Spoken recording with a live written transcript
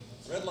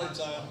Red light's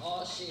on.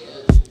 Oh,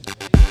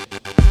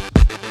 shit.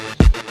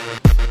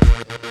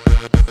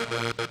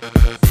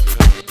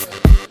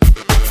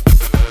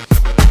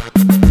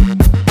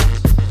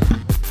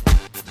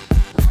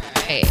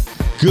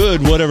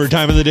 Good, whatever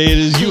time of the day it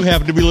is you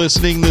happen to be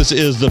listening. This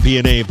is the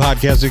PNA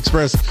Podcast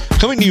Express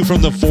coming to you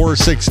from the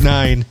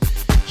 469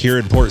 here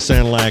in Port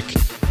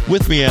Sanilac.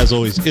 With me, as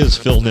always, is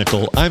Phil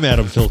Nickel. I'm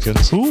Adam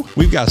Filkins. Who?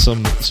 We've got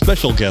some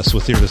special guests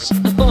with here to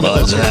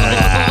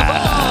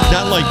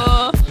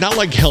not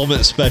like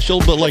helmet special,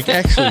 but like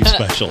actually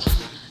special.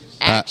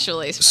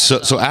 Actually.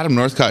 So Adam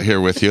Northcott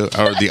here with you,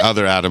 or the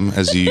other Adam,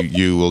 as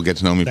you will get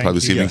to know me probably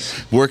this evening.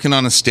 Yes. Working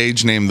on a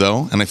stage name,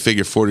 though, and I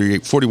figure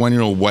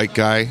 41-year-old white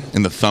guy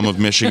in the thumb of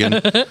Michigan,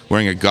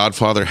 wearing a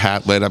Godfather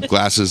hat, light-up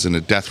glasses, and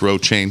a death row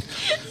chain.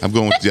 I'm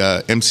going with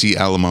MC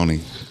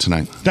Alimony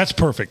tonight. That's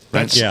perfect.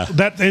 That's, Yeah.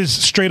 That is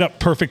straight up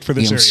perfect for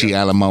this MC area.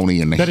 Alimony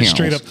in the That is house.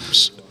 straight up.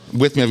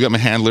 With me, I've got my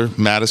handler,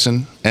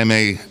 Madison,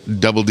 MADDISON, two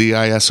Double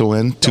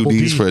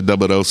D's D. for a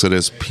double O, so it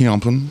is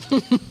Piumpin.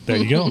 There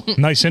you go.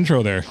 Nice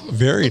intro there.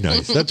 Very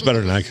nice. That's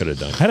better than I could have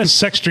done. I had a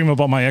sex dream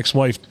about my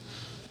ex-wife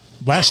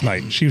last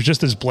night. She was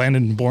just as bland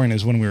and boring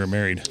as when we were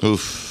married.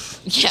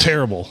 Oof. Yeah.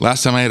 Terrible.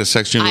 Last time I had a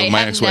sex dream with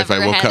my ex-wife, I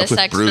woke up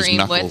with bruised dream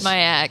knuckles. with my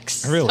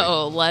ex. Really?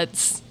 So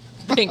let's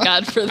thank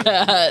God for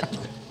that.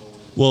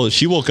 Well,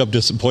 she woke up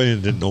disappointed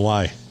and didn't know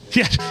why.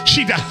 Yeah,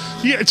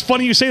 yeah, it's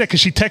funny you say that because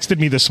she texted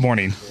me this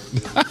morning.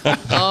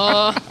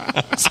 So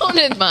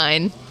did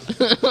mine.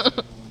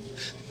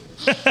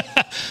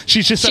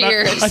 She's just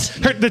Cheers.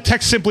 the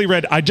text simply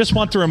read, "I just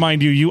want to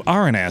remind you, you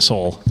are an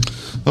asshole."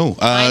 Oh,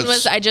 Mine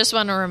was, I just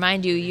want to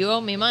remind you, you owe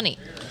me money.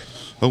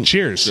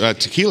 Cheers.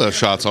 Tequila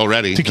shots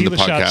already Tequila in the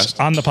podcast. shots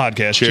on the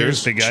podcast.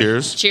 Cheers, big guy.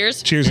 Cheers.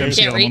 Cheers. Cheers,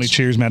 MC Can't Alimony. reach,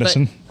 Cheers,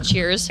 Madison. but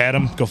Cheers.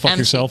 Adam, go fuck MC.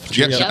 yourself.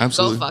 Yeah, Yep,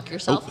 absolutely. go fuck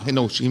yourself. Oh, hey,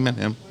 no, she meant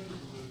him.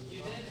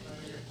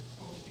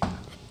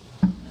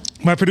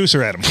 My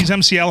producer, Adam. He's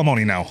MC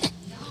Alimony now.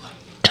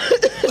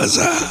 What's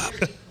up?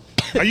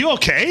 Are you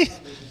okay?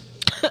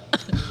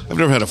 I've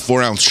never had a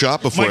 4-ounce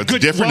shot before. It's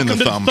different in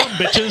the thumb. Welcome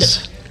to the thumb,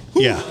 bitches.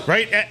 Yeah.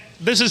 Right?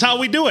 This is how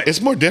we do it.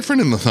 It's more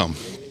different in the thumb.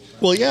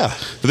 Well, yeah.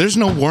 But there's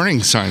no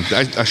warning sign.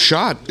 A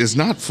shot is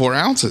not 4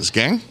 ounces,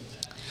 gang.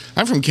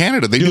 I'm from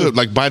Canada. They do it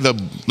like by the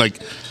like.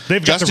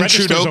 They've got the Justin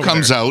registers Trudeau over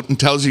comes there. out and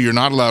tells you you're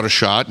not allowed a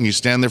shot, and you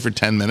stand there for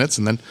 10 minutes,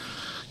 and then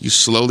you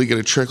slowly get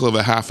a trickle of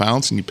a half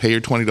ounce, and you pay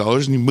your $20,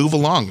 and you move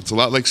along. It's a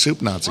lot like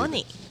Soup Nazi.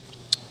 Money.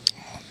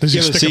 Does he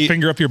Yeah, but stick see, a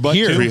finger up your butt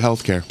here- too? Free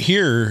healthcare.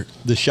 Here,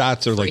 the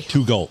shots are like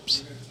 2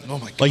 gulps. Oh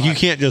my god! Like you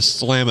can't just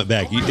slam it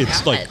back.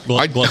 It's like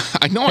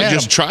I know. I Adam.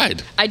 just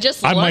tried. I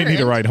just I might need a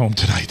learned. ride home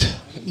tonight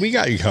we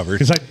got you covered.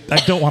 because I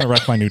don't want to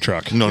wreck my new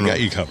truck. No, We no.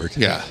 got you covered.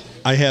 Yeah.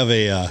 I have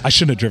a I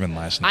shouldn't have driven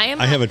last night.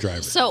 I have a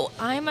driver. So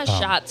I'm a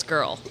shots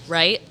girl,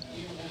 right?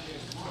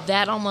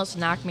 That almost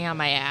knocked me on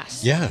my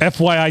ass. yeah.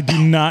 FYI, do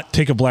not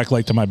take a black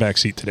light to my back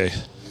seat today.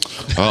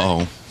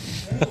 Uh-oh.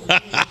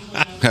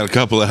 Had a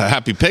couple of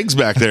happy pigs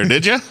back there,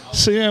 did you?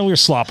 So yeah, we were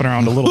slopping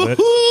around a little bit.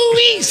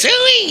 Ooh-wee,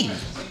 suey.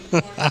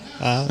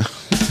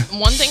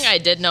 One thing I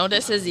did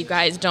notice is you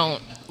guys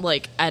don't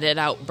like edit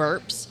out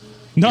burps.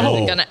 No,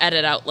 I'm gonna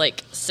edit out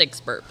like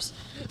 6 burps.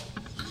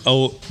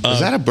 Oh, Is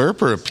that a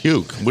burp or a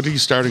puke? What are you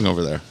starting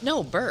over there?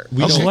 No burp.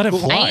 we just don't let it I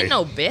fly. ain't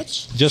no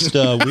bitch. just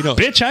we don't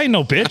Bitch, I ain't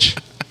no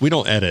bitch. we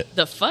don't edit.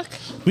 The fuck?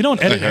 We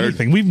don't edit I heard.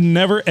 anything. We've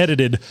never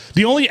edited.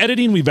 The only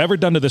editing we've ever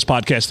done to this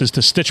podcast is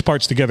to stitch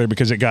parts together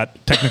because it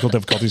got technical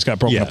difficulties, got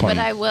broken Yeah. apart.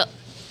 But I will.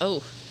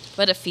 Oh,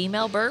 but a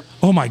female burp?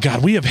 Oh my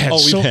God, we have had Oh,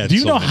 we've so. had Do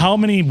you so know many. how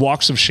many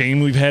walks of shame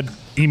we've had?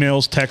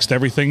 Emails, text,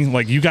 everything.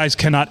 Like you guys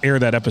cannot air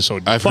that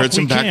episode. I've Fuck, heard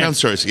some we can. background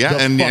stories. Yeah, The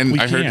and fuck we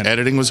I heard can.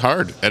 editing was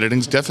hard.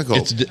 Editing's difficult.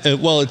 It's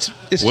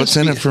it's What's just,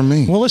 in it for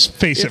me? Well, let's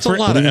face It's it. a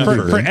lot of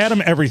effort. For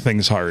Adam,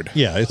 everything's hard.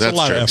 yeah, it's That's a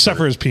lot true. of Except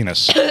for effort. his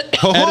penis.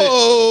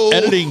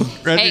 Editing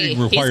Hey,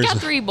 requires he's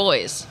got 3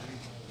 boys.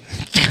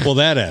 well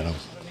that Adam.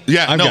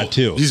 Yeah, I've no, got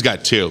 2. He's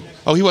got 2.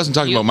 Oh, he wasn't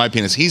talking You- about my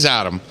penis. He's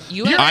Adam.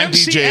 You have- I'm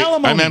MC DJ.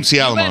 Alimony. I'm MC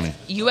You Alimony.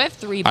 you have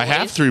 3 boys. I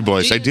have 3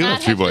 boys. Do I you do not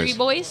have 3 boys. 3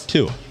 boys?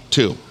 2.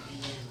 2.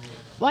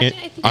 Why And-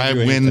 did I think? I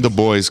Andrew win Hayes. the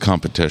boys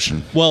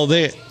competition. Well,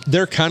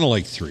 they're kind of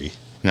like 3.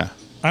 Yeah.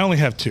 I only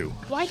have 2.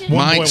 Why did One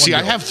boy, Mine. one See, I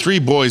girl. have 3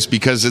 boys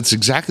because it's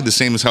exactly the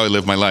same as how I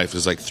live my life.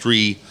 It's like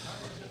 3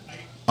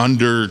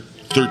 under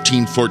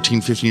 13,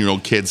 14,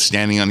 15-year-old kids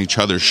standing on each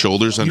other's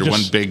shoulders under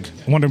one big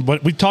I wonder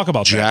what we talk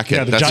about. jacket. That.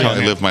 Yeah, the That's how giant I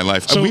man. live my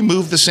life. So we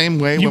move the same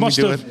way You when we must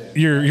do have it.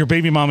 your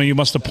baby mama. You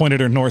must have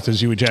pointed her north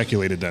as you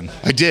ejaculated. Then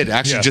I did,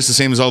 actually, Yeah. just the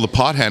same as all the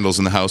pot handles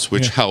in the house,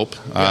 which Yeah. help.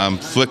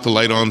 Flick the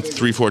light on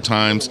 3-4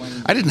 times.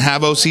 I didn't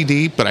have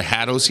OCD, but I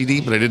had OCD,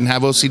 but I didn't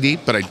have OCD,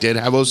 but I did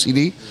have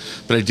OCD,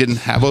 but I didn't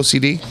have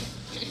OCD.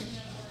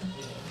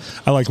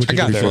 I like what I you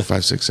got did 3, there. 4,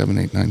 5, 6, 7,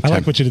 8, 9, I 10.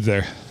 like what you did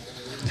there.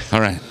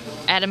 All right.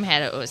 Adam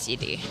had an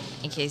OCD?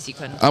 In case you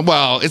couldn't.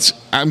 Well,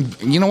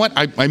 you know what?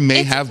 I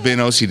may It's have been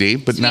OCD,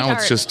 but now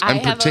it's Sweetheart, just, I I'm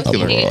have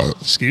particular.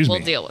 OCD. Excuse We'll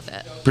me. deal with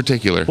it.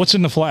 Particular. What's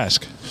in the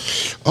flask?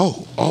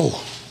 Oh,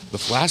 the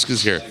flask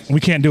is here. We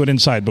can't do it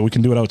inside, but we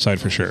can do it outside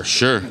for sure.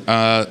 Sure.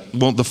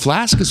 Well, the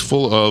flask is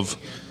full of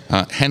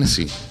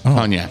Hennessy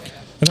cognac.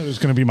 I thought it was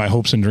going to be my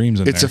hopes and dreams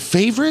in It's there. a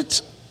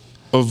favorite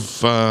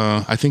of,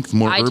 I think,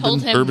 more I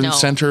told him urban no.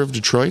 center of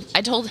Detroit.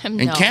 I told him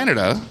In no.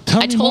 Canada, Tell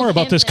I me told more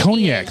about him this that he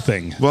cognac is-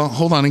 thing. well,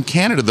 hold on. In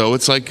Canada, though,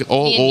 it's like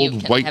all Me and you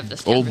old can white, have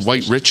this old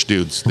white conversation. rich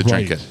dudes that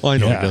drink Right. it. Well, I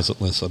know Yeah. he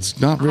doesn't listen.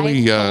 Not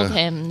really. I told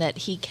him that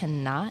he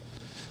cannot.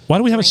 Why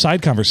do we have a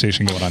side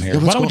conversation going on here? Yeah,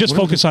 what's Why don't we going- just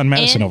what are focus on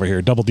Madison And- over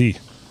here? Double D.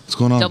 What's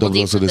going on? Double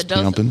D Dose for of this the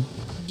dose. pumping.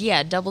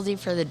 Yeah, double D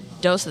for the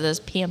dose of this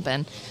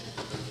pimpin'.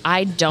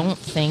 I don't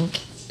think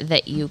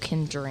that you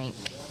can drink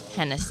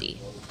Hennessy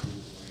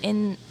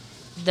in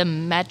the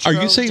metro.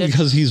 Are you saying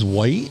because he's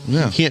white,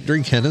 Yeah. he can't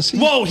drink Hennessy?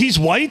 Whoa, he's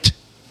white?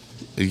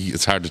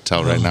 It's hard to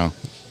tell right now.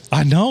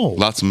 I know.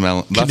 Lots of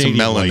Canadian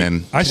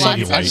melanin. I saw Lots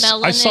you of white.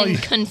 melanin I saw you.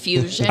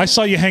 confusion. I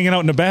saw you hanging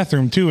out in the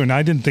bathroom too, and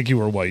I didn't think you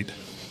were white.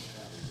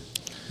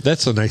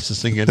 That's the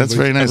nicest thing. That's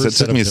very nice. That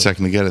took me a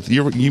second to get it.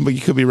 You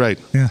could be right.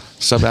 Yeah.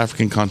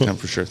 Sub-African content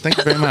for sure. Thank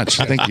you very much.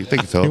 Thank you,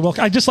 You're Philip.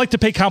 welcome. I just like to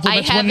pay I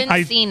compliments when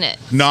haven't seen it.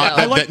 Not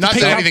so- I like to not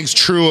pick that up- anything's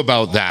true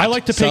about that. I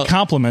like to pay So-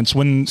 compliments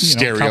when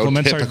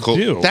compliments are stereotypical.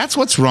 due. That's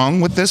what's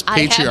wrong with this I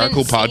haven't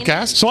patriarchal seen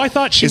podcast. So I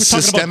thought she It's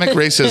was talking systemic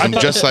about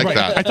racism, just like right.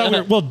 that. I thought we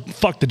were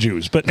fuck the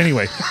Jews, but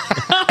anyway.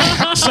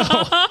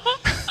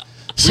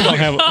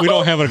 we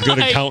don't have a good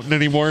accountant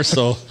anymore,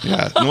 so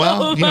Yeah.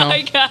 Well, you know,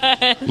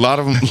 a lot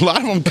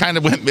of them kind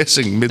of went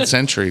missing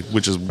mid-century,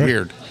 which is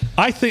weird.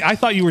 I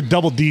thought you were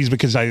double D's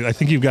because I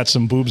think you've got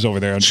some boobs over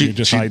there and you're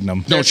just hiding them.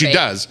 No, They're she fake.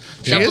 does.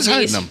 She Double is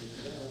hiding Ds. them.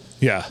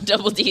 Yeah.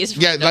 Double D's. For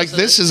Yeah, the like dose of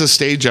this is a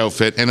stage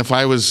outfit, and if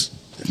I was,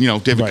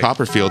 David Right.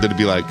 Copperfield, it'd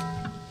be like,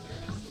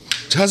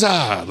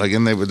 huzzah! Like,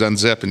 and they would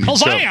unzip and you'd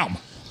show. Shazam!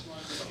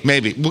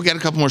 Maybe we'll get a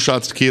couple more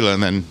shots of tequila,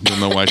 and then you'll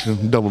know why.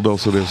 Double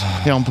dose of this.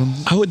 I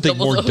would think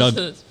Double more dose Doug.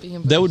 is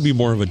being That would be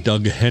more of a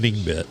Doug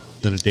Henning bit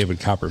than a David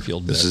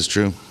Copperfield bit. This is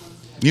true.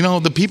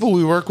 The people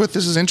we work with,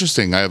 this is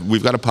interesting.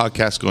 We've got a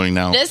podcast going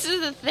now. This is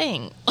the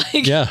thing.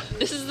 Like, Yeah.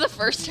 This is the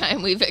first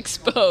time we've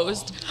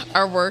exposed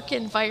our work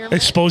environment.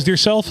 Exposed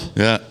yourself?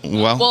 Yeah.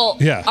 Well,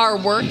 Yeah. Our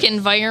work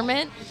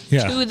environment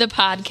Yeah. to the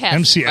podcast.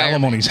 MC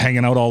environment. Alimony's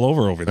hanging out all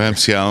over there.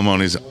 MC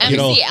Alimony's.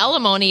 MC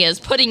Alimony is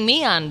putting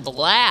me on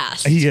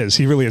blast. He is.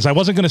 He really is. I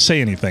wasn't going to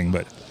say anything,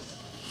 but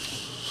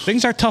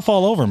things are tough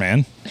all over,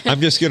 man.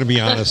 I'm just going to be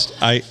honest.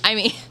 I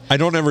mean, I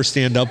don't ever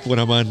stand up when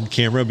I'm on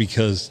camera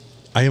because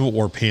I haven't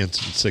wore pants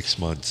in 6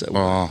 months at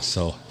work. Oh.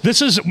 So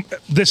This is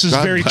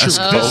God very true.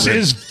 bless This COVID.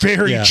 is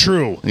very Yeah.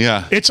 true.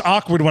 Yeah. It's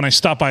awkward when I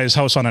stop by his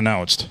house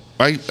unannounced.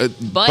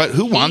 But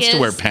who he wants to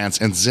wear is- pants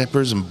and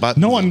zippers and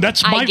buttons? No one.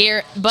 That's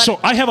my. but so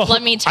I have a hook.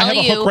 let me tell I have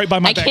a you, hook right by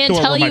my I back can't door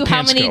tell where my you how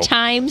pants many go.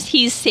 times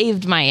he's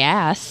saved my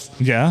ass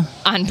Yeah.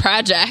 on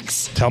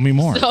projects. Tell me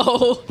more.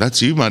 So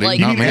That's you, buddy. Like-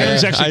 You not mean me.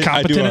 Adam's actually I do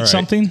competent all at right.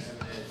 something?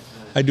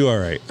 I do all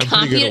right. I'm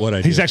pretty good at what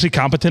I do. He's actually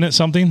competent at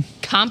something.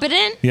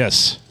 competent.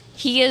 Yes.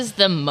 He is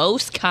the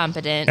most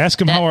competent.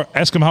 Ask him that-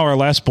 how our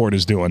last board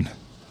is doing.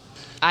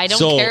 I don't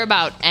So, care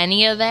about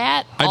any of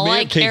that. I All may I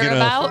have care taken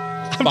a- about.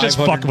 I'm just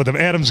 500 fucking with him.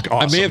 Adam's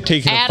awesome. I may have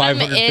taken a Adam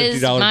 $550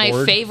 is my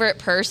board. favorite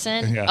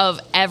person Yeah. of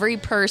every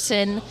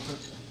person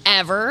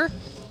ever.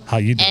 How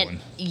you And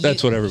doing?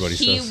 That's what everybody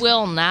he says.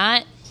 will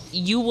not.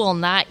 You will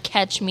not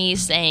catch me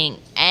saying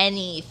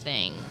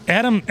anything.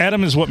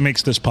 Adam is what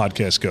makes this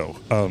podcast go.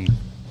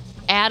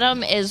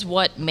 Adam is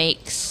what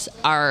makes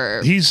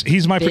our.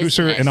 He's my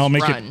producer, business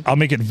and run. I'll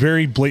make it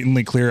very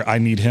blatantly clear. I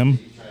need him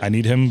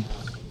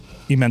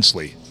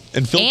immensely.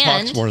 And Phil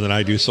And- talks more than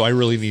I do, so I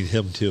really need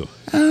him too.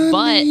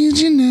 But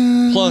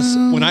Plus,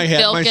 when I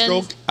had my Filkins,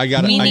 stroke, I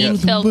got we need it.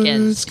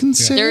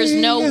 Filkins. There's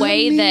no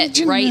way that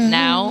right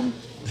now,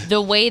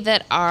 the way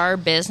that our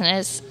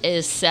business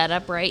is set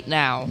up right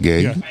now,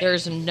 Gay. Yeah.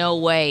 there's no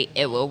way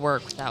it will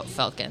work without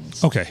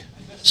Filkins. Okay.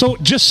 So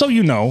just so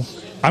you know,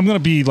 I'm going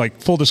to be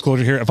like full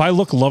disclosure here. If I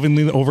look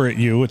lovingly over at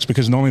you, it's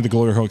because normally the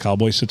Glory Hole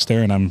Cowboy sits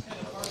there, and I'm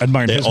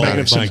admiring They- his oh my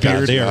magnificent God,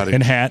 beard they are-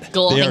 and hat.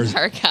 Glowing They are-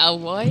 Car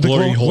Cowboy. The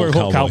Glory Hole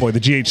Cowboy, Cowboy. the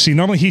GHC.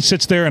 Normally he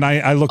sits there, and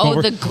I look Oh,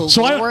 over. the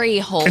Glory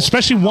Hole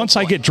Especially once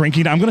I Cowboy. get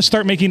drinking, I'm going to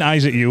start making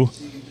eyes at you.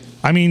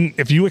 I mean,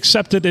 if you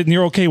accept it and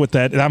you're okay with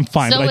that, I'm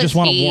fine. So but I just is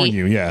want to he. warn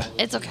you. Yeah.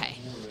 It's okay.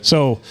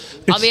 So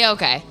I'll it's be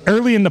okay.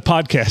 early in the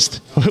podcast,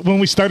 when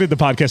we started the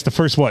podcast, the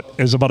first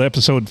is about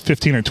episode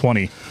 15 or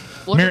 20.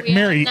 What are we on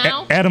Mary,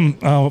 now? Adam,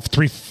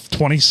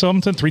 320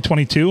 something,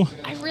 322.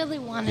 I really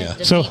wanted Yeah.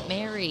 to So- meet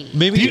Mary.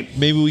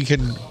 Maybe we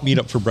can meet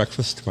up for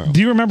breakfast tomorrow. Do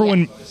you remember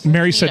when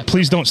Mary Meet said, up.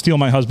 "Please don't steal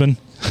my husband"?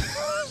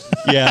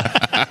 Yeah,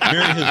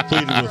 Mary has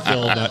pleaded with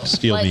Phil not to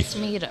steal me. Let's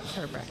meet up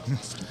for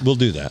breakfast. We'll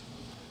do that.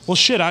 Well,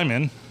 shit, I'm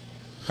in.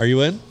 Are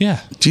you in? Yeah.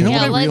 Do you know Yeah,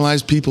 what I let's-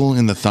 realize people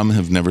in the thumb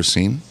have never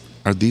seen?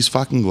 Are these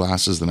fucking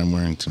glasses that I'm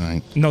wearing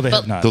tonight? No, they But-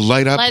 have not. The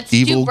light up Let's do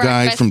evil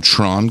guy breakfast. from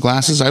Tron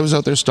glasses. I was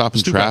out there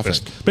stopping Do traffic.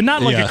 breakfast. But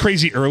not like Yeah. a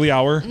crazy early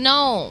hour.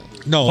 No.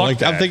 No, Fuck like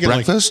that. I'm thinking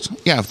Breakfast?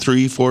 Yeah,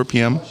 3, 4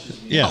 p.m. like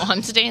yeah. Oh,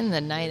 I'm staying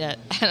the night at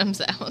Adam's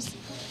house.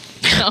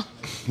 No.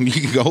 You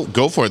can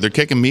go for it. They're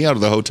kicking me out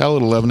of the hotel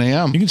at 11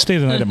 a.m. You can stay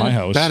the night at my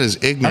house. That is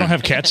ignorant. I don't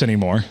have cats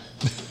anymore.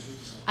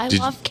 I Did-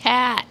 love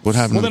cats. What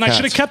happened Well, to then the I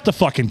should have cats? kept the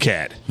fucking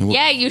cat.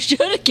 Yeah, you should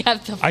have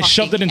kept the. I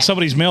shoved it in cat.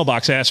 somebody's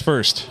mailbox ass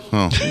first.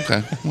 Oh,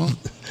 okay. Well,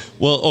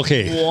 Well,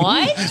 okay.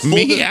 What?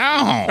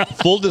 meow.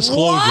 Full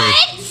disclosure.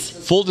 What?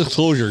 Full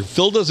disclosure.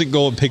 Phil doesn't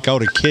go and pick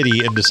out a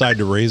kitty and decide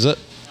to raise it.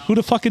 Who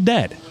the fuck is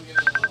dead?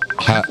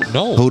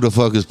 No. Who the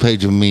fuck is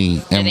paging me?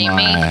 It ain't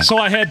me. So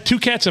I had 2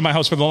 cats in my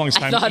house for the longest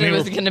I time. thought and it they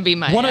was were- going to be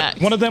my one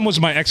ex. of them was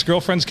my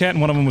ex-girlfriend's cat,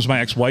 and one of them was my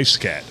ex-wife's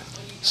cat.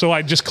 So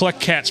I just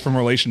collect cats from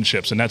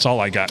relationships, and that's all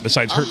I got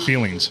besides hurt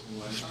feelings.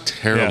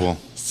 Terrible.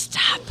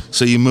 Stop.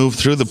 So you move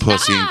through the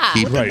pussy and Stop.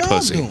 keep the Right.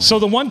 pussy. So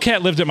the one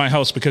cat lived at my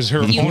house because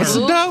her You owner. What's the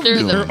moved dog through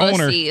doing? the Her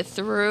owner- pussy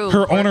through.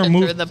 her owner working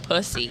moved- through the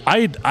pussy.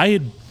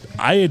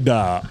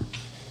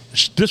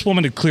 This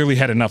woman had clearly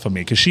had enough of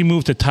me because she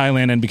moved to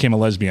Thailand and became a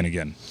lesbian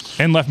again,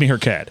 and left me her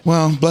cat.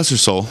 Well, bless her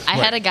soul. I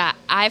had a guy.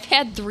 I've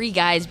had 3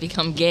 guys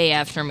become gay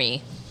after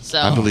me. So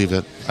I believe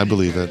it. I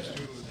believe it.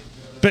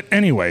 But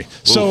anyway,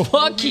 so.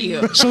 fuck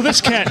you. So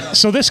this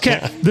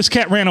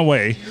cat ran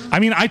away. I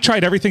mean, I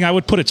tried everything. I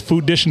would put its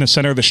food dish in the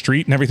center of the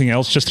street and everything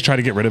else just to try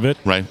to get rid of it.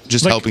 Right.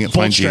 Just Like, helping it bold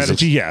find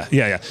strategy. Jesus.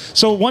 Yeah.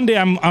 So one day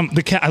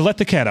I let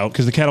the cat out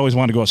because the cat always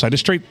wanted to go outside.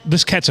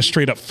 This cat's a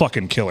straight up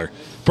fucking killer.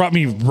 Brought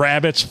me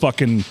rabbits,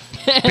 fucking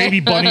baby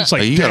bunnies,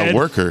 like Hey, you got a dead,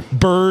 worker.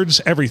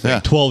 birds, everything. Yeah.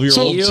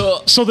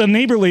 12-year-olds. So the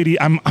neighbor lady,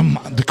 I'm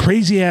the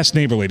crazy ass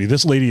neighbor lady.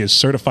 This lady is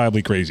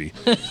certifiably crazy.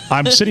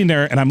 I'm sitting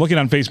there and I'm looking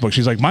on Facebook.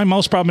 She's like, my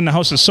mouse problem in the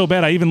house is so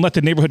bad I even let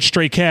the neighborhood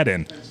stray cat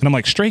in. And I'm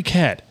like, stray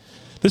cat?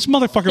 This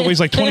motherfucker weighs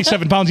like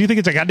 27 pounds. You think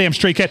it's a goddamn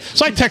stray cat?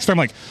 So I text her. I'm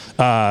like,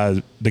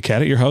 the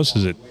cat at your house,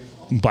 is it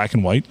black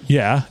and white?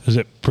 Yeah. Is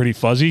it pretty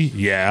fuzzy?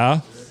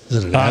 Yeah. Is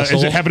it an Does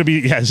asshole? it happen to be?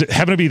 Yeah. Does it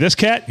happen to be this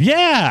cat?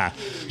 Yeah.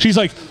 She's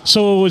like,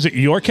 so is it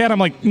your cat? I'm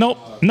like, nope,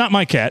 not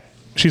my cat.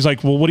 She's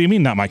like, well, what do you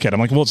mean not my cat? I'm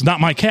like, well, it's not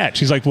my cat.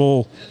 She's like,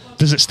 well,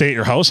 does it stay at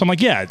your house? I'm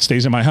like, yeah, it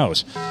stays in my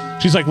house.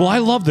 She's like, well, I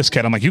love this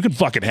cat. I'm like, you can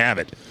fucking have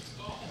it.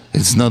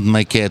 It's not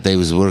my cat. I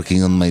was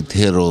working on my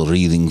tarot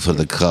reading for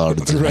the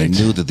cards, and I Right.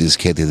 knew that this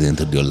cat had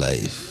entered your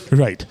life.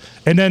 Right.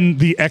 And then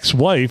the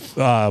ex-wife,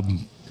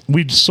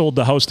 we sold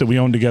the house that we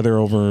owned together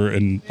over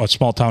in a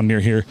small town near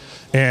here.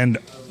 And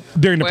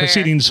during the Where?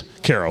 proceedings,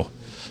 Carol.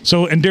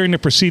 So, and during the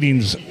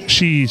proceedings,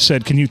 she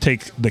said, can you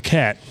take the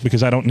cat?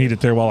 Because I don't need it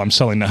there while I'm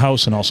selling the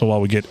house and also while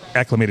we get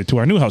acclimated to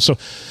our new house. So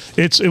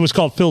it was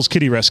called Phil's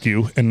Kitty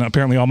Rescue. And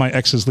apparently all my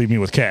exes leave me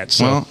with cats.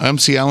 So. Well,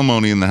 MC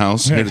Alimony in the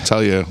house, here to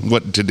tell you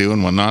what to do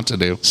and what not to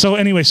do. So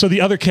anyway, so the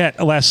other cat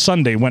last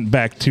Sunday went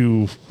back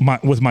to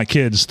with my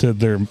kids to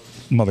their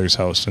mother's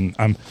house, and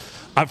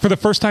for the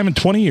first time in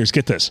 20 years,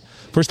 get this,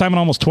 first time in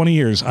almost 20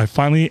 years, I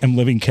finally am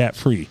living cat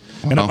free.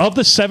 And Wow. of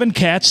the 7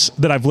 cats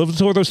that I've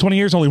lived over those 20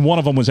 years, only one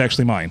of them was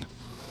actually mine.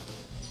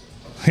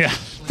 Yeah.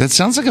 That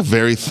sounds like a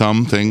very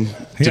thumb thing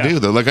to Yeah. do,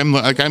 though.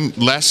 I'm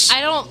less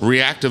I don't-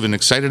 reactive and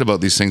excited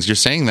about these things. You're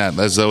saying that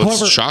as though it's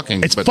However,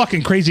 shocking. It's but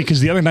fucking crazy because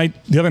the other night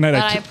But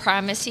I I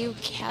promise you,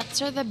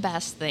 cats are the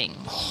best thing.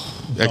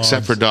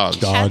 except for dogs.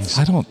 Dogs.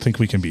 I don't think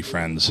we can be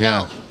friends.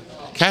 Yeah.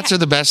 Cats are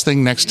the best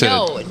thing next to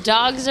No,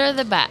 dogs are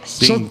the best.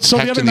 being So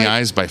the pecked other in the night-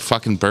 eyes by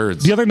fucking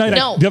birds. The other night,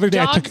 No, the other day,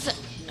 dogs-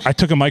 I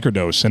took a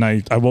microdose and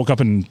I woke up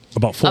in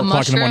about 4 A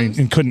o'clock in the morning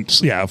mushroom?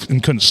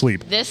 and couldn't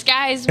sleep. This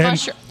guy's And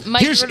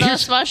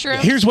microdose mushroom.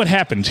 Here's what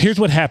happened.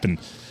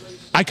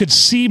 I could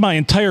see my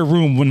entire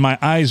room when my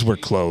eyes were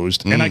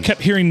closed, and I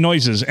kept hearing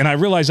noises, and I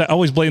realized I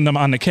always blame them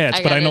on the cats,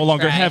 I but I no gotta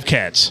longer try. have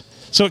cats.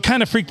 So it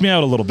kind of freaked me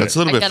out a little bit. That's a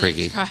little I bit gotta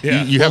freaky. try.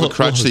 Yeah. You have a Well,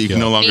 crutch that you can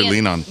no longer Me and-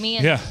 lean on. Me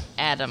and Yeah.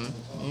 Adam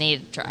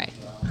need to try.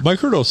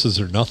 Microdoses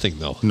are nothing,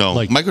 though. No,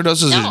 Like,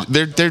 microdoses No. are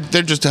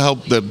they're just to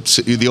help the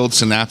old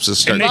synapses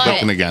start And they-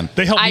 clicking again.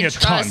 They helped me I a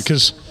ton trust-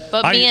 because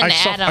but me and I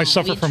Adam,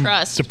 suffer we from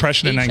trust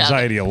depression and each other.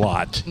 anxiety a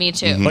lot. Me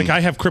too. Mm-hmm. Like I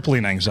have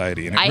crippling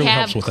anxiety, and it I really have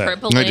helps with that.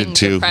 crippling I did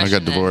too. I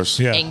got depression divorced.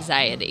 and Yeah.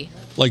 anxiety.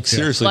 like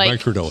seriously, Like-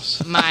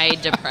 microdose. My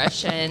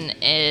depression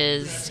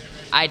is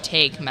I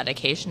take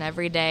medication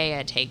every day.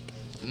 I take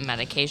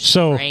medication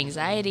So- for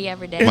anxiety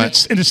every day.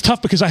 And it's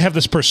tough because I have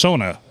this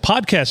persona.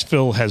 Podcast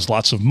Phil has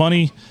lots of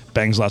money,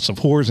 bangs lots of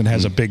whores, and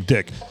has a big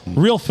dick.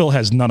 Real Phil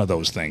has none of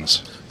those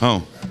things.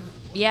 Oh,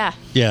 Yeah.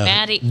 Yeah.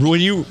 Maddie. When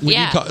you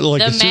talk, like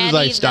the as soon as I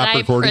Maddie stop that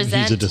recording, he's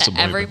present a to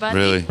disappointment. everybody.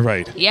 really?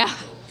 Right. Yeah.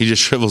 He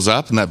just shrivels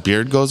up and that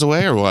beard goes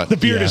away, or what? The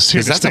beard Yeah. is here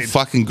 'Cause to that's a stay.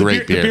 fucking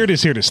great The beard. beard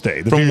is here to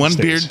stay. The From beard one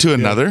stays. beard to Yeah.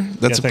 another,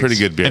 that's Yeah, a pretty thanks.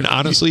 good beard. And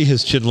honestly,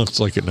 his chin looks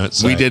like a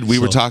nutsack. we did. We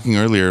were so- talking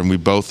earlier, and we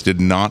both did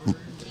not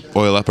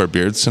oil up our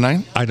beards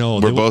tonight. I know,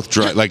 We're they- both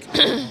dry. Like,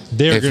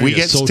 They're if gonna we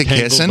get so to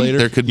tangled kissing, later.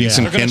 there could be Yeah.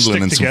 some They're gonna kindling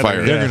stick and some together.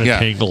 fire. They're going to yeah.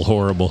 tangle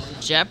horrible.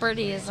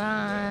 Jeopardy is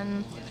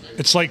on.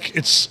 It's like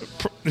it's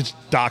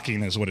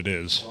docking is what it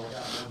is.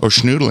 Or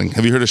schnoodling.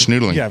 Have you heard of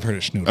schnoodling? Yeah, I've heard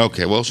of schnoodling.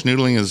 Okay, well,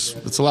 schnoodling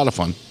it's a lot of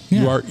fun.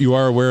 You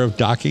are aware of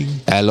docking?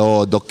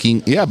 Hello,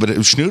 docking. Yeah, but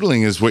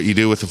schnoodling is what you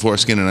do with the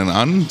foreskin and an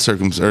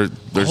uncircumcised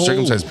or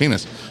circumcised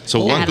penis.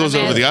 So one Adam goes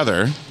over has- the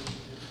other.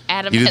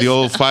 Adam You do has- the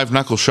old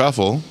 5-knuckle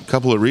shuffle,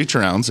 couple of reach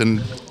arounds,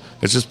 and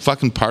it's just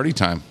fucking party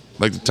time,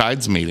 like the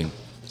tides meeting.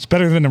 It's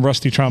better than the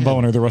rusty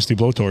trombone or the rusty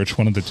blowtorch,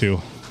 one of the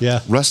two. Yeah.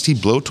 Rusty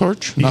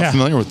blowtorch? Not Yeah.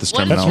 familiar with this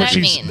What does That's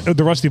terminology. what that she's. mean?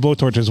 The rusty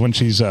blowtorch is when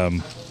she's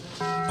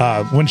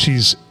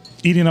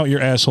eating out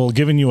your asshole,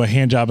 giving you a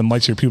hand job, and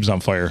lights your pubes on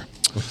fire.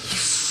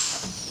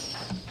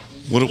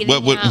 What,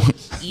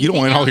 you don't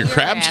want all your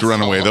crabs to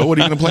run away, though. What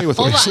are you going to play with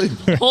when you sleep?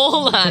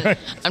 Hold on.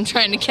 I'm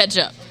trying to catch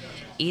up.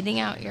 Eating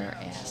out your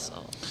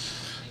asshole.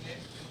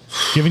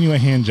 Giving you a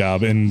hand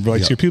job and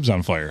lights your pubes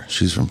on fire.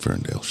 She's from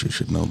Ferndale. She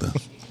should know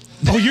this.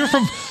 Oh, you're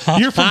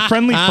from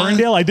friendly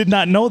Ferndale? I did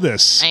not know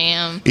this. I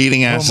am.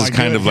 Eating ass is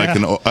kind of like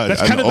an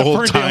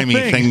old-timey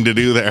thing to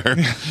do there.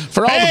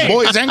 For all the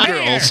boys and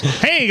girls.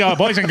 Hey,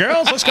 boys and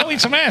girls, let's go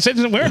eat some ass.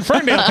 We're in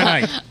Ferndale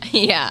tonight.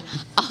 Yeah,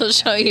 I'll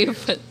show you.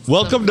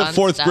 Welcome to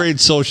fourth grade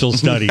social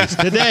studies.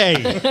 Today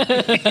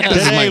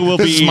we'll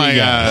be eating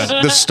ass.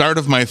 The start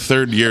of my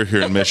third year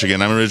here in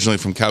Michigan. I'm originally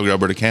from Calgary,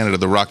 Alberta, Canada,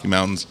 the Rocky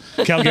Mountains.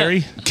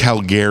 Calgary?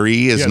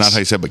 Calgary is not how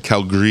you say it, but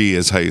Calgary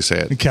is how you say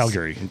it.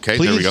 Calgary. Okay,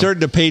 there we Please go. turn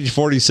to page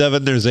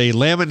 47. There's a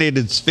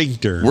laminated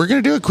sphincter. We're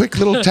going to do a quick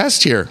little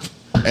test here.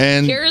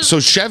 And so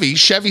Chevy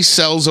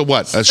sells a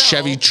what? A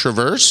Chevy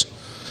Traverse?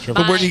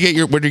 But where do you get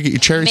your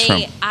cherries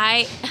from?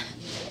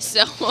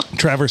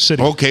 Traverse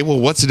City. Okay, well,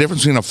 what's the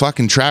difference between a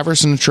fucking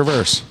Traverse and a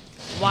Traverse?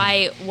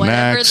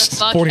 Whatever Next. the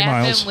fuck 40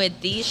 happened miles. with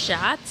these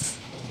shots?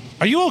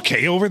 Are you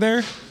okay over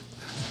there?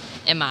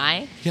 Am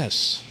I?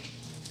 Yes.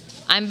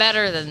 I'm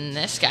better than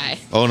this guy.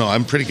 Oh, no,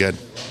 I'm pretty good.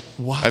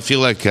 What? I feel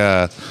like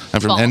I'm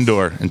from False.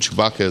 Endor, and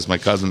Chewbacca is my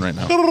cousin right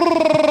now.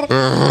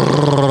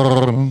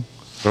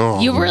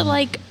 You were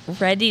like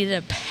ready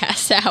to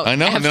pass out. I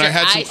know, and After then I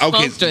had some.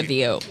 Okay, smoked with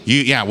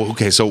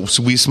you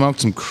So we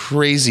smoked some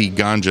crazy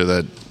ganja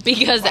that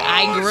because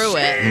I grew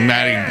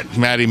it.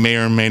 Maddie may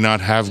or may not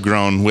have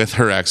grown with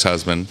her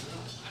ex-husband,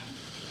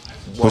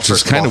 which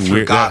is kind of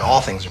weird. God,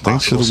 all things are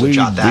Thanks for possible. the So weed,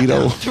 jot that Vito.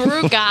 down.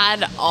 Through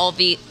God, all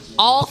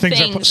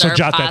things So are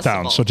jot possible. that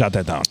down. So jot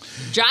that down.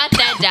 Jot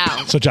that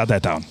down. So jot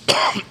that down.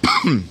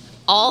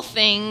 All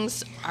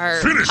things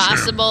are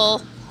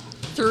possible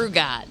through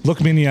God.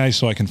 Look me in the eyes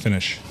so I can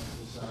finish.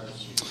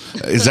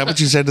 Is that what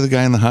you said to the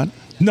guy in the hut?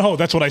 No,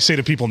 that's what I say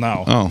to people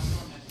now. Oh,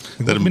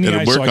 Look me in the it'll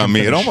eyes work so I can on me.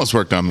 It finish. almost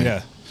worked on me.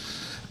 Yeah.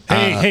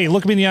 Hey,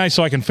 look me in the eyes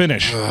so I can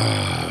finish.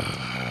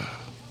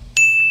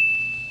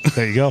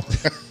 There you go.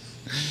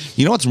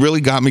 You know what's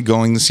really got me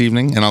going this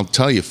evening? And I'll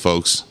tell you,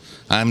 folks,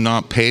 I'm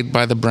not paid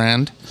by the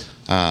brand.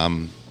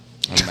 I'm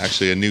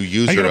actually a new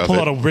user Are you going to of pull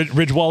it. out a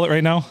Ridge wallet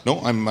right now? No,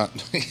 I'm not.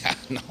 Yeah,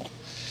 no.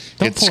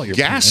 Don't It's pull out your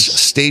gas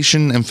penis.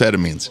 station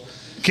amphetamines.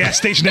 Gas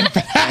station. And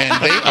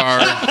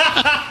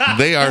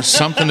they are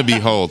something to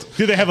behold.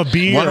 Do they have a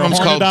bee One or of a them's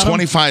hornet called on 'em?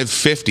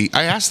 2550.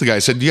 I asked the guy, I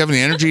said, do you have any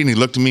energy? And he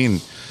looked at me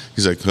and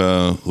he's like,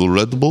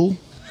 Red Bull?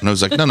 And I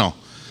was like, no.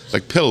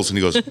 Like pills. And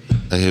he goes,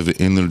 I have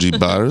energy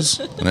bars.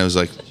 And I was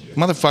like,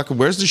 motherfucker,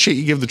 where's the shit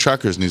you give the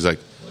truckers? And he's like,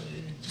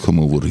 come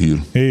over here.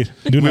 Hey,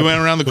 We went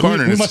around the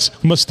corner We and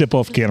must step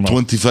off camera.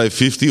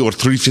 2550 or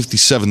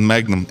 357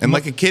 Magnum. And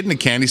like a kid in a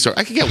candy store,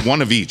 I could get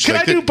one of each. Can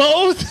Like I do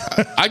both?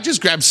 I just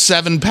grabbed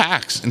 7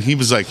 packs. And he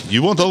was like,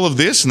 you want all of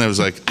this? And I was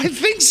like, I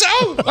think so.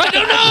 I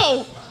don't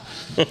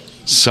know.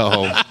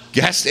 So,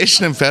 gas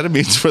station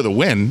amphetamines for the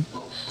win.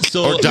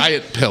 So Or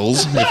diet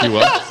pills, if you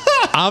will.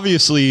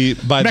 obviously,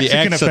 by Mexican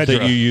the accent that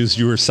ephedra. you used,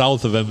 you were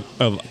south of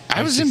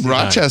I was in M69.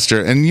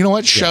 Rochester, and you know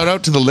what? Shout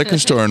out to the liquor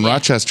store in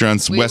Rochester on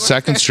We West were.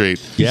 2nd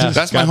Street. Yeah,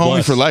 That's my God homie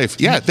bless. for life.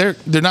 Yeah, they're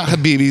not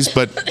Habibis,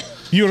 but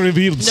You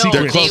revealed No, secrets.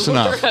 They're close they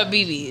enough. were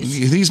Habibis.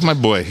 he's my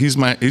boy. He's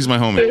my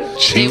homie.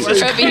 They were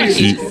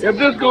Habibis. If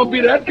this gonna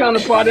be that kind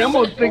of party, I'm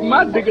gonna stick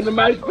my dick in the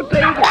mashed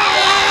potatoes.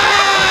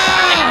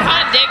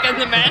 Hot dick in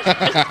the mashed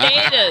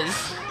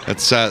potatoes.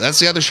 That's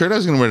the other shirt I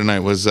was going to wear tonight.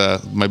 Was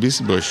my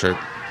Beastie Boys shirt.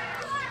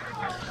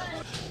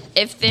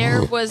 If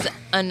there was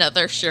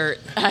another shirt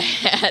I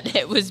had,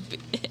 it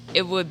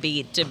would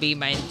be to be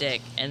my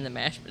dick and the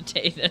mashed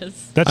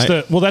potatoes. That's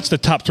the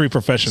top 3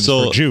 professions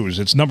So- for Jews.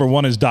 It's number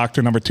 1 is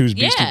doctor, number 2 is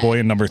Beastie Yeah. Boy,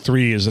 and number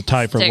 3 is a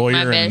tie for Stick my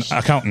lawyer and bish.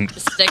 accountant.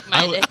 Stick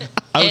my dick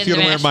I was in the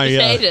gonna wear mashed my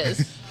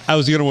potatoes. I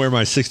was gonna wear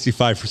my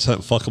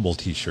 65% fuckable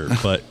T-shirt,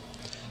 but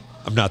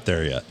I'm not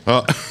there yet.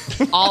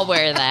 I'll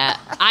wear that.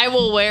 I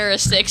will wear a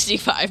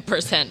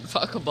 65%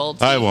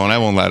 fuckable. I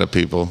won't lie to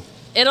people.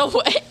 It'll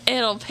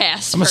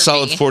pass. I'm a for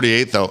solid me.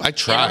 48, though. I It'll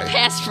try.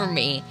 pass for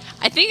me.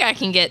 I think I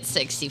can get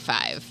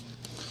 65.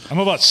 I'm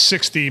about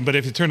 60, but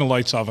if you turn the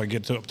lights off, I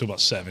get up to about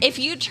 70. If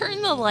you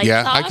turn the lights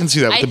Yeah, off, I can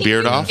see that with the think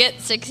beard you off.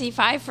 Get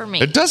 65 for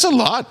me. It does a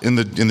lot in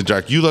the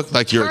dark. You look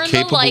like you're Turn a the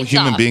capable lights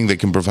human off. being that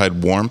can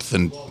provide warmth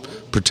and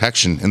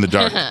protection in the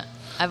dark.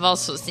 I've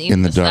also seen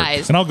In the the dark.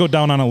 size. and I'll go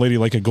down on a lady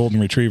like a golden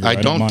retriever. I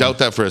don't mind. doubt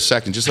that for a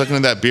second. Just looking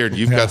at that beard,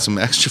 you've Yeah. got some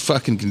extra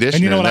fucking conditioner.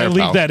 And you know what? in I there,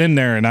 leave pal. that in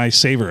there and I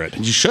savor it.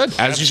 You should,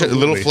 as you should. A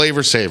little Absolutely.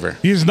 flavor saver.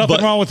 There's nothing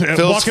But wrong with it.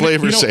 Phil's Walking-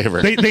 flavor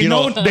saver. They You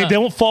know- they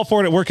don't fall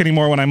for it at work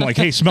anymore when I'm like,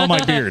 hey, smell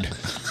my beard.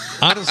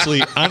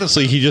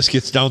 Honestly, he just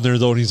gets down there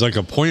though, and he's like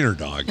a pointer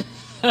dog.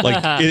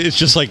 Like it's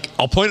just like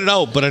I'll point it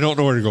out, but I don't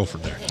know where to go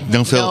from there.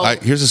 No, Phil. No,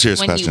 Here's a serious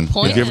when you question.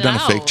 point Have you ever it done a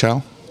fake out-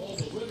 chow?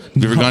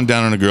 Have you ever gone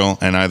down on a girl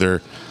and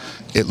either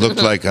it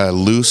looked like a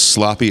loose,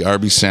 sloppy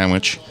Arby's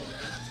sandwich,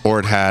 or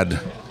it had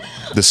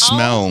the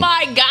smell Oh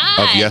my God.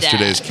 of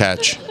yesterday's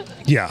catch,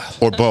 Yeah.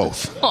 or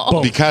both?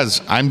 Both.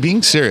 Because I'm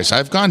being serious.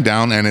 I've gone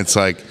down and it's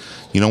like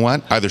you know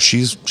what? Either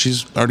she's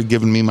already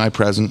given me my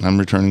present, I'm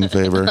returning the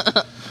favor,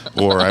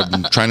 or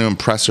I'm trying to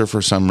impress her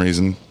for some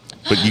reason.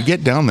 But you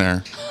get down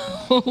there,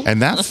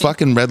 and that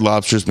fucking Red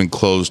Lobster's been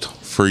closed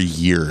for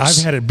years.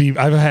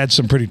 I've had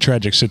some pretty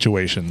tragic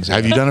situations.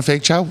 Have you done a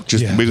fake chow?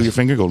 Just wiggle your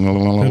finger, go.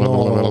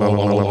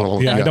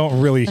 Yeah, I don't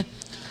really.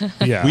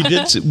 Yeah,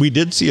 we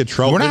did see a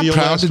trout. We're not video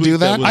proud last to week do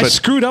that, I but-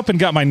 screwed up and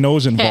got my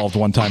nose involved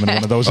one time in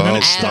one of those, and then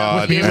it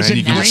stuck with me. It was and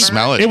you can just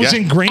smell it. It was yeah.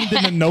 ingrained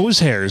in the nose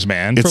hairs,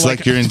 man. It's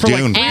like you're in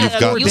Dune. Adam, You've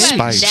got you the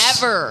spice.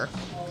 have never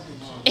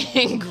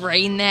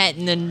ingrained that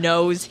in the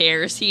nose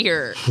hairs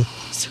here.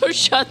 So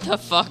shut the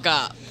fuck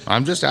up.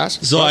 I'm just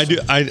asking. So I do.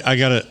 I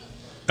gotta.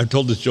 I've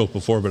told this joke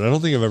before, but I don't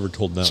think I've ever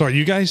told that. So are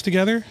you guys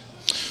together?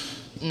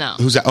 No.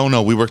 Who's that? Oh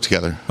no, we work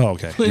together. Oh,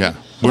 okay. Yeah.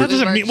 What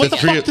does it mean? What The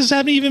the three- fuck does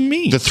that even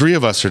mean? The three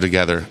of us are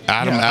together.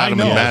 Adam, Yeah, I Adam,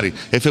 know. and Maddie.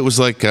 If it was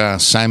like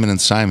Simon and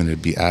Simon,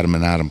 it'd be Adam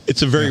and Adam.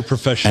 It's a very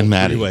professional And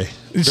Maddie.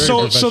 three-way.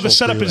 So the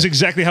setup is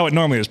exactly how it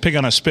normally is. Pig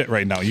on a spit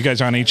right now. You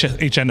guys are on each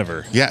end of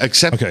her. Yeah,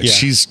 except Okay. Yeah.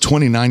 she's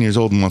 29 years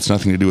old and wants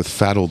nothing to do with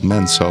fat old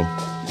men. So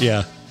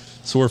Yeah.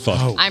 So we're fucked.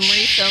 Oh. I'm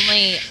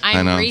recently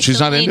I know. She's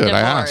not into it. I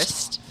asked.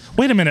 divorced.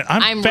 Wait a minute.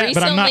 I'm I'm fat,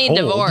 but I'm not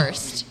recently old.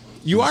 divorced.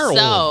 You are So,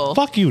 old.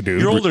 Fuck you,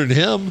 dude. You're older than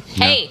him.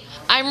 hey,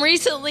 I'm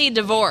recently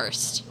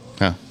divorced.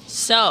 yeah.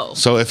 So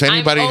if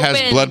anybody I'm has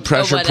open blood to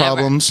pressure whatever.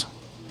 problems,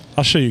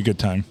 I'll show you a good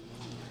time.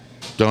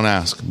 don't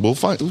ask. We'll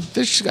find.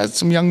 She's got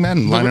some young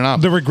men lining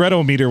up. The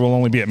regretto-meter will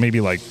only be at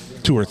maybe like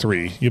 2 or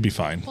 3. You'll be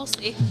fine. We'll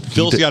see.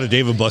 Phil's got a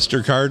Dave and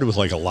Buster card with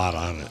like a lot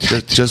on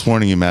it. Just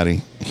warning you,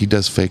 Maddie. He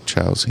does fake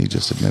chows. He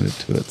just admitted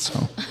to it.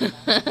 So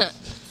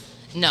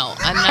No,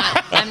 I'm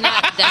not. I'm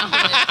not down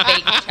with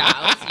fake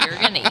chows. You're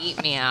gonna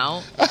eat me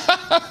out.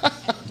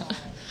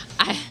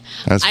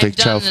 that's I've fake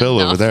chow done Phil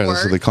over enough there.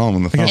 That's what they work call him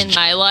in the phone. in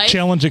my life.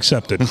 Challenge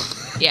accepted.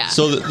 Yeah.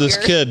 So this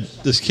You're-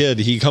 kid,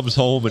 he comes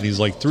home and he's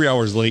like 3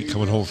 hours late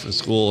coming home from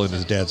school, and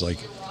his dad's like,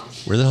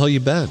 "Where the hell you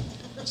been?"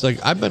 It's like,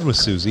 "I've been with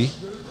Susie,"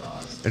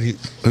 and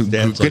his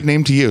dad's Good like,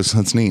 name to use.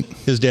 That's neat.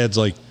 his dad's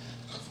like,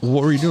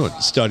 "What were you doing?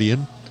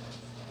 Studying?"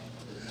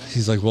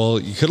 He's like, "Well,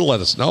 you could have let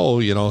us know."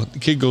 You know, the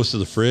kid goes to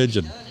the fridge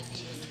and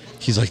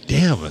he's like,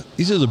 "Damn,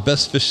 these are the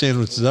best fish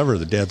sandwiches ever."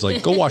 The dad's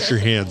like, "Go wash your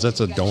hands. That's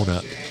a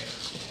donut."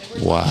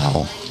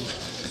 Wow.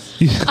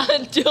 a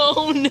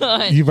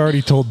donut. You've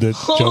already told the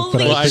joke, but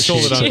Holy Well, I I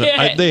told it on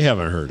shit. they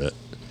haven't heard it.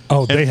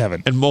 Oh, they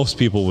haven't. And most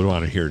people would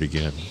want to hear it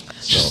again.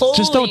 So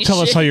Just don't Holy tell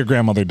us shit. how your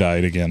grandmother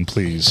died again,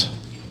 please.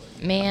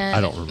 Man,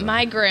 I don't remember.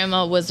 My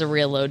grandma was a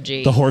real OG.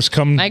 The horse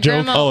cum My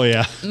joke? grandma. Oh,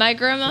 yeah. My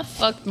grandma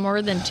fucked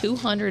more than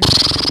 200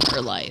 men in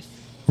her life.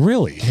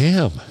 Really?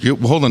 damn.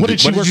 Hold on. What did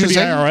she work for the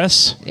say?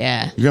 IRS?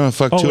 Yeah. You're gonna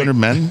fuck Oh, 200 wait.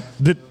 men?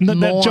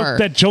 More.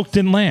 That joke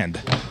didn't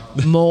land.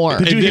 More.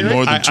 Did you It hear did. it?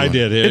 More than I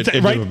did. It It's-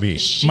 did right? with me.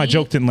 My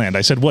joke didn't land.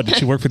 I said, what? Did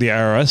she work for the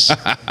IRS?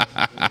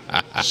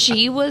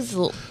 She was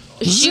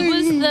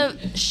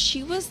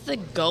the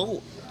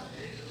goat.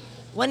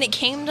 When it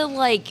came to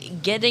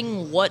like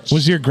getting what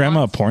Was she your grandma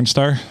a wants- porn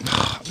star?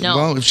 No.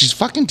 Well, if she's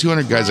fucking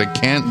 200 guys, I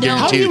can't No.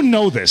 guarantee. How do you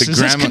know this? the Is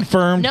this grandma-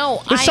 confirmed?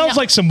 No, This I sounds know.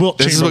 like some Wilt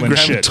This is what Chamberlain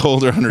Grandma shit.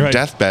 told her on her Right.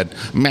 deathbed.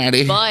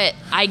 Maddie, But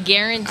I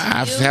guarantee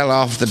I you, fell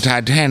off the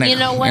Titanic You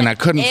know what? and I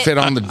couldn't It- fit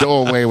on the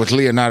doorway with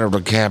Leonardo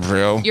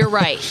DiCaprio. you're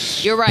right.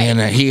 You're right. And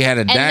he had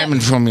a the-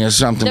 diamond for me or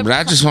something, the but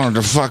I just wanted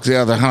to fuck the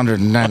other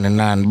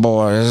 199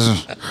 boys.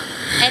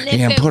 And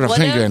Yeah, it put a would've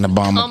finger in the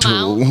bomb or come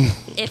two. out-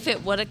 if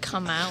it would have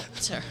come out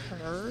to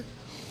her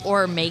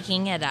or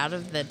making it out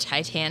of the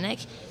Titanic,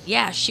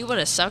 yeah, she would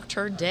have sucked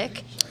her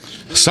dick.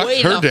 suck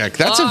Way her the dick.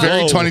 That's a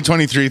very fuck.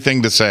 2023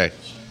 thing to say.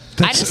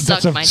 I just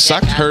sucked my dick.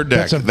 Sucked her dick.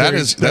 That's a That very-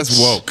 is that's that's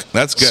woke.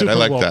 That's good. I super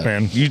like woke, that.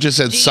 man. You just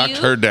said Do sucked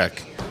you- her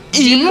dick.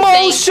 Do you think-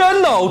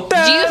 Emotional, Do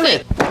you damn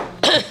it.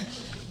 think?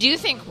 Do you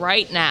think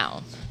right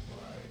now,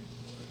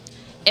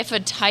 if a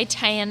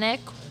Titanic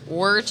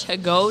were to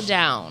go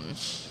down,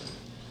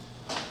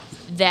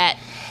 that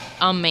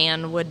a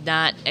man would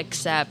not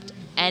accept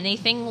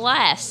anything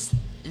less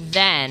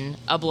than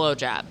a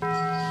blowjob?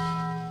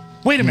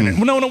 Wait a minute.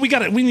 No, we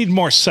got it. We need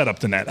more setup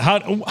than that. How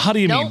do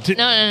you No, mean?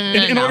 no,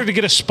 no, In no. order to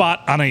get a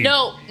spot on a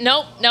No.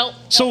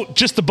 So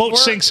just the boat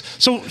We're- sinks.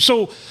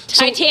 So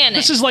Titanic.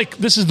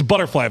 This is the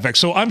butterfly effect.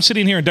 So I'm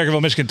sitting here in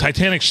Deckerville, Michigan.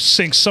 Titanic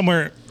sinks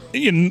somewhere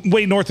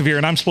way north of here,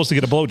 and I'm supposed to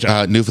get a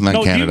blowjob. Newfoundland,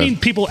 no, Canada. Do you mean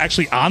people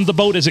actually on the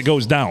boat as it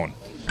goes down?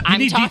 You I'm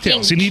need talking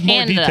details. You need more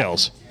Canada.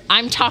 details.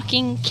 I'm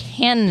talking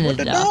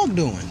Canada.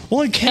 doing?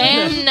 Well, in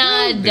Canada,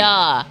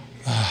 Canada.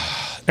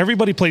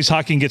 everybody plays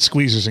hockey and gets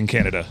squeezers in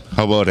Canada.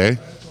 How about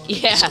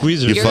Yeah.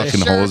 Squeezers. You're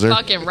fucking sure hoser.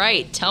 fucking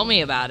right. Tell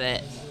me about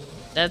it.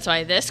 That's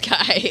why this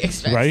guy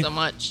expects Right? so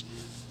much.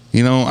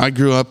 You know, I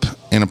grew up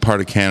in a part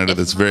of Canada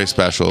that's very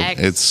special. Ex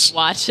It's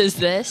watches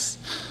this.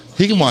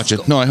 he can watch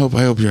it. No, I hope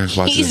your ex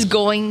watches He's it.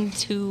 going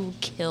to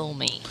kill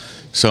me.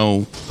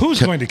 So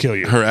Who's going to kill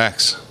you? her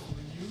ex.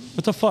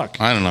 What the fuck?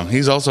 I don't know.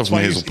 He's also from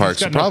why Hazel he's Park,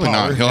 so got no probably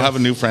power. not. He'll Yeah. have a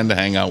new friend to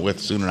hang out with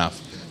soon enough.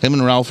 Him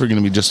and Ralph are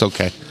going to be just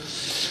okay.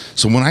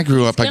 So when I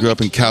grew up, I grew up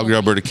in Calgary,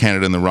 Alberta,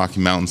 Canada, in the Rocky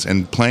Mountains,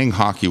 and playing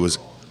hockey was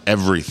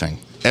everything.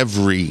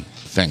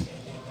 Everything.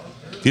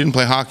 If you didn't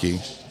play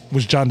hockey,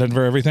 Was John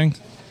Denver everything?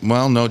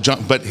 Well, no,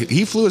 John, but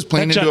he flew his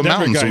plane That into John a Denver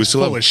mountain, so guy we is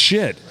still full of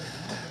shit.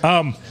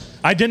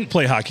 I didn't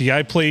play hockey.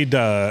 I played.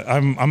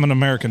 I'm an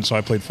American, so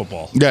I played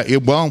football. Yeah,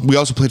 well, we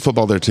also played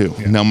football there too.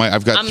 Now,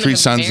 I've got I'm an 3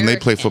 sons, and they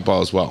play American.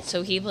 football as well.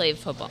 So he played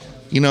football.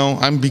 You know,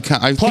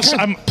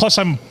 Plus,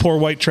 I'm poor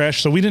white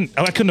trash, so I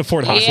couldn't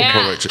afford hockey.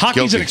 Yeah. Hockey's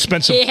Guilty. an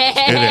expensive. It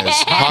is.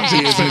 Hockey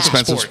is an expensive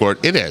expensive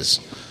sport. It is.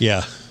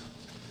 Yeah.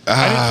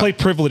 I didn't play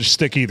privileged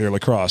stick either,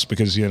 lacrosse,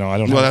 because I don't. Well,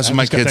 have, that's I what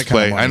my just got kids that kind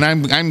play, of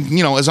money. and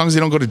I'm as long as they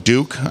don't go to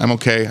Duke, I'm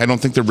okay. I don't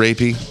think they're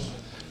rapey.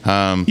 It's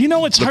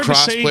hard to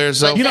lacrosse say. players,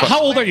 though,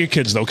 How old are your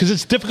kids though? Because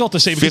it's difficult to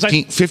say. Because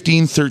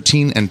 15,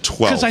 13, and 12.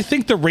 Because I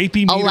think the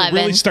rapey meter 11.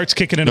 really starts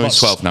kicking in No, about he's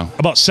 12 now.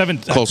 About 7.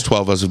 Cole's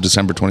 12 as of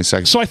December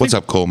 22nd. So I think- What's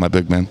up, Cole, my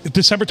big man?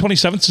 December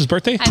 27th is his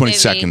birthday. Hi, baby.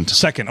 22nd.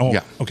 Second. Oh,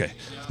 Yeah. okay.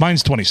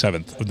 Mine's 27th.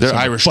 of They're December.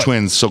 Irish But-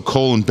 twins, so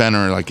Cole and Ben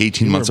are like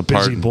 18 You months were a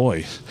busy apart.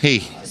 boy.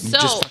 Hey, So-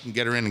 just fucking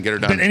get her in and get her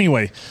done. But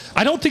anyway,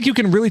 I don't think you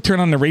can really turn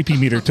on the rapey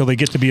meter till they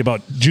get to be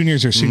about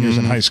juniors or seniors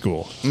in high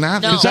school. Nah,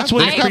 No, that's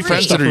when I they've got agree.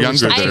 friends that are Really younger.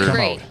 starts I to That come are,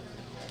 agree. out.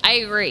 I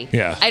agree.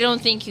 Yeah. I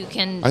don't think you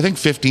can. I think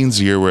 15's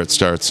the year where it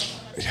starts.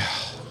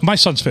 My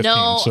son's 15.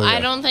 No, so yeah. I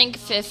don't think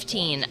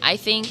 15. I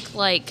think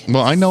like.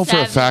 Well, I know for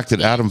a fact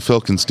that 17. Adam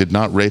Filkins did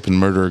not rape and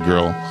murder a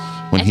girl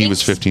when I he think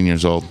was 15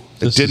 years old.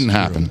 It This didn't is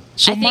true. happen.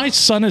 So I think- my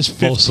son is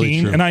Mostly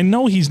 15, true. and I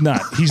know he's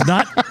not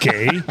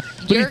gay,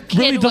 but Your he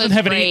really kid doesn't was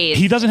have any. raised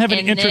He doesn't have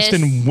any in interest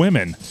this- in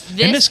women.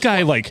 And this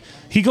guy,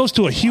 he goes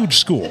to a huge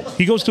school.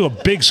 He goes to a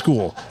big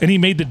school, and he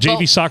made the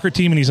JV But- soccer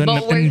team, and he's in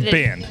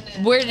band.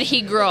 Where did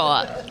he grow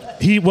up?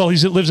 He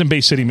lives in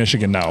Bay City,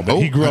 Michigan now, but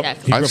Oh, he grew up. I've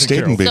He grew up in stayed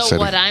in Carroll. Bay So City.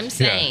 what I'm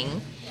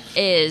saying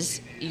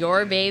is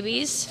your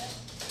babies,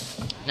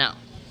 no,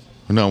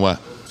 No, what?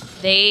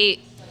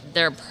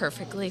 they're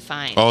perfectly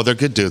fine. Oh, they're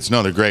good dudes.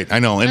 No, they're great. I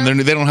know. And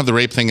they don't have the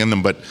rape thing in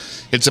them, but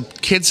it's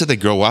kids that they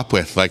grow up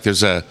with. Like,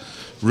 there's a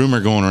rumor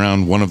going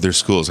around one of their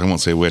schools. I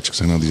won't say which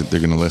because I know they're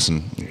going to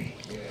listen.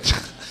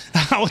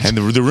 And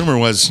the rumor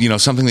was,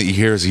 something that you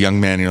hear as a young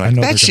man, you're like,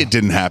 know that they're shit gonna-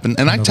 didn't happen.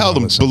 And I know tell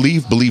they're them, gonna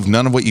listen. believe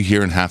none of what you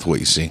hear and half of what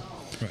you see.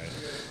 Right.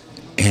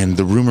 And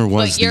the rumor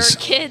was but your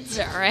kids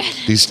are at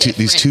these two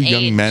different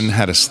young age. men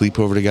had a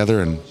sleepover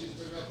together, and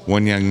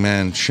one young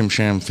man, Shim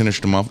Sham,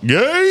 finished him off.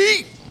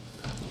 Yay!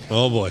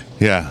 Oh boy.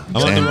 Yeah. And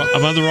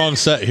I'm on the wrong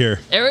set here.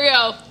 There we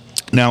go.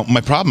 now,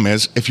 my problem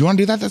is, if you want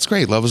to do that, that's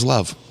great. Love is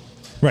love.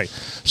 Right.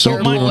 So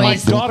Your my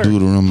boys- daughter, Your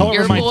however,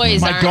 Your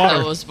boys my aren't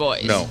daughter, those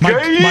boys. No.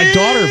 my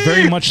daughter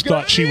very much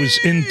thought she was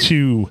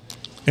into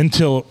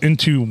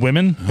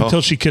women until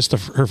she kissed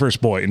her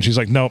first boy, and she's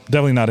like, no,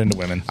 definitely not into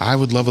women. I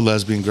would love a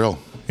lesbian girl.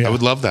 Yeah. I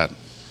would love that.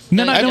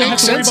 Then I That don't have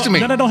makes to worry sense about. to me.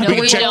 Then I don't have No, to We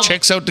worry can check about.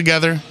 chicks out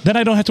together. Then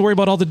I don't have to worry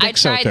about all the I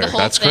dicks out tried the there. whole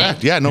That's thing.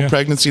 correct. Yeah, no Yeah.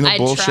 pregnancy, no I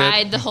bullshit.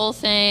 tried the whole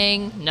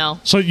thing. No.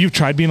 So you've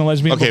tried being a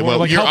lesbian Okay, before? well,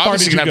 Like, you're how far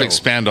obviously did you going to have to go?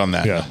 expand on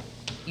that. Yeah.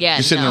 Yeah.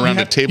 You're sitting no. around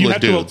a table you of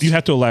have dudes. To, you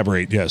have to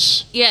elaborate.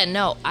 Yes. Yeah,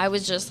 no. I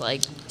was just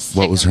like.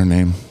 What was her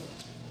name?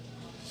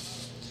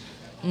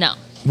 No.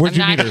 Where'd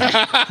you I'm meet not-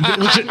 her?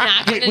 Was it?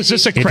 not Wait, gonna was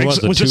this a do- It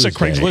was a was this a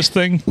Tuesday. Craigslist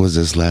thing? Was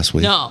this last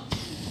week? No.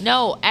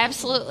 No,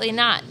 absolutely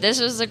not. This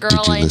was the girl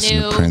Did you I listen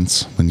knew. to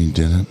Prince when you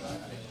did it?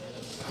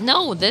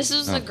 No, this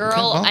was the okay,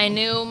 girl well. I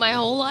knew my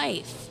whole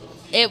life.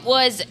 It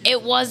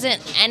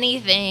wasn't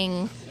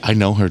anything. I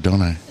know her,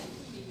 don't I?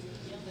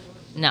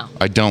 No.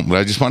 I don't, but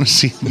I just want to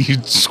see you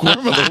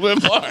squirm a little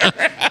bit more.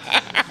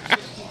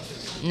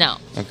 No.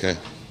 Okay.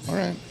 All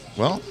right.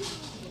 Well,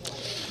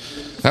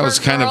 that was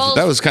For kind girls-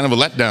 of a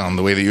letdown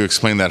the way that you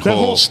explained that, That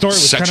whole story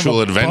was sexual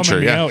kind of adventure.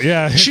 bumming me Yeah. out.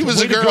 Yeah. She was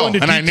Way a to go girl,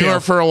 into and I knew detail. her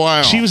for a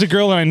while. She was a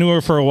girl, and I knew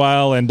her for a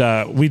while, and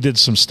we did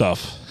some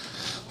stuff.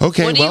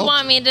 Okay. What do well, you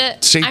want me to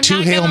say I'm 2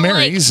 not Hail gonna,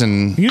 Marys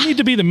and You need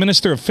to be the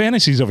minister of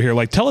fantasies over here.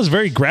 Like, tell us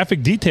very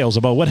graphic details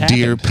about what happened.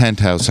 Dear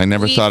Penthouse. I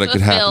never we thought it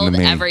could happen to fulfilled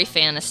me. every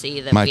fantasy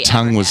that My we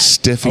tongue ever was had.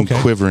 stiff and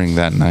Okay. quivering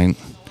that night.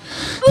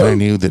 And I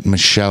knew that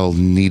Michelle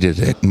needed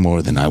it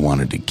more than I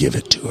wanted to give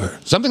it to her.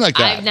 Something like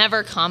that. I've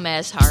never come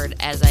as hard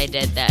as I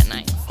did that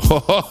night.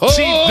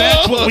 See,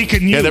 that's what we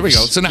can use. Yeah, there we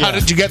go. So now how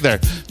did you get there?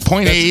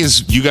 Point A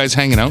is you guys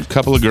hanging out,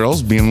 couple of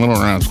girls being little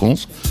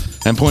rascals.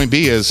 And point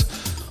B is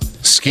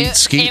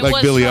skeet like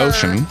was Billy her-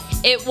 Ocean.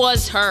 It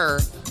was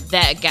her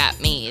that got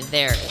me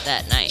there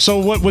that night. So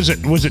what was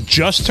it? Was it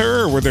just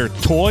her? Or were there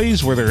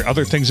toys? Were there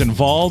other things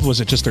involved?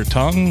 Was it just her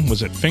tongue?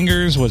 Was it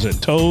fingers? Was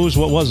it toes?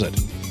 What was it?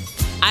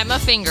 I'm a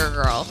finger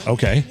girl.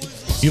 Okay.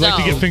 You like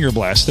to So- get finger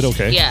blasted?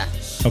 Okay. Yeah.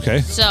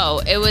 Okay.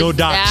 So it was Go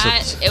that.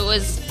 Dachshunds. It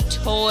was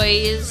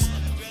toys.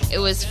 It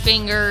was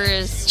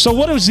fingers. So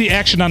what was the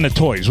action on the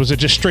toys? Was it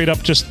just straight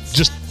up just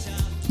you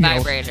know-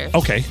 Vibrator.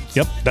 Okay.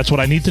 Yep. That's what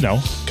I need to know.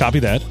 Copy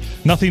that.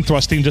 Nothing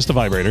thrusting, just a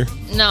vibrator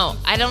No,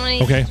 I don't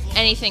need Okay.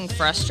 anything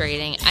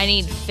frustrating. I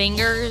need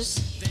fingers,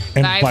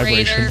 and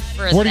vibrator vibration.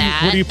 for Where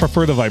that. do you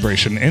prefer the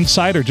vibration?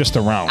 Inside or just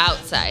around?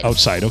 Outside.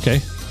 Outside.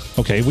 Okay.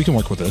 Okay. We can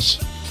work with this.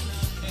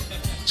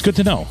 It's good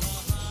to know.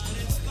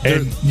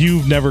 And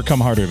you've never come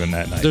harder than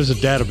that night. There's a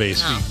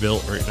database No. being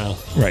built right now.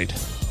 Right.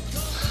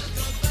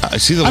 I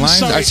see the I'm lines.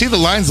 sorry. I see the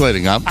lines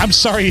lighting up. I'm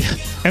sorry,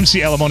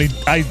 MC Alimony.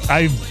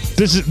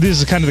 This is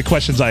the kind of the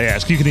questions I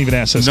ask. You can even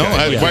ask this No,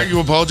 guy. why are you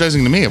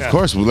apologizing to me? Of Yeah.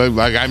 course.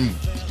 Like I'm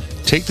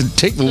Take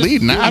the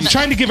lead now. I'm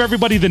trying to give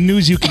everybody the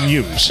news you can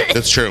use.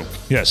 That's true.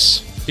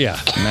 Yes. Yeah.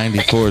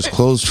 94 is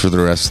closed for the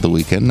rest of the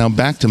weekend. Now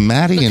back to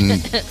Maddie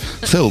and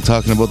Phil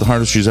talking about the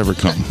hardest she's ever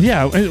come.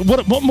 Yeah.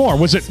 What more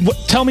was it?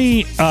 Tell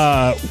me.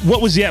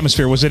 What was the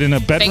atmosphere? Was it in a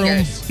bedroom?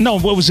 Fingers. No.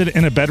 What was it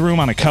in a bedroom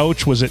on a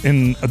couch? Was it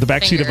in the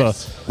backseat of a?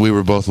 Fingers. We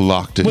were both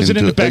locked Was it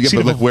in the backseat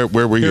but of like,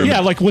 where were you? Yeah.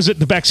 Like was it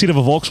the backseat of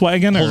a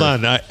Volkswagen? Hold or?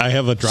 on. I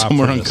have a drop.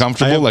 Somewhere for this.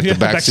 uncomfortable, I have, like yeah,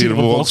 the backseat of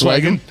a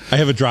Volkswagen. I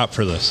have a drop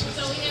for this.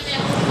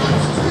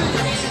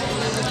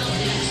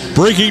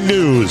 Breaking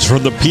news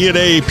from the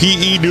P&A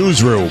PE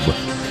newsroom.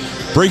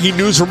 Breaking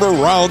news from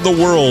around the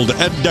world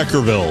and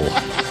Deckerville.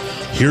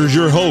 Here's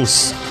your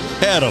hosts,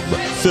 Adam,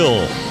 Phil,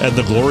 and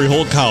the Glory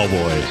Hole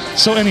Cowboy.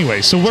 So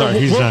anyway, Sorry,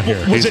 he's not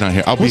here. He's not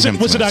here. I'll be was him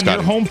it, was it tonight, on your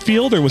Scotty. home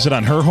field or was it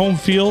on her home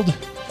field?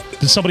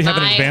 Did somebody have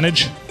an My-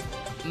 advantage?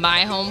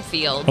 My home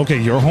field.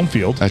 Okay, your home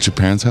field. At your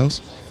parents'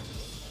 house?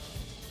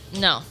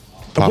 No.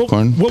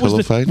 Popcorn, What was pillow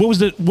the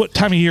fight? what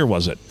time of year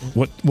was it?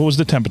 What was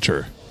the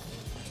temperature?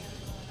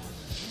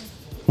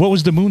 What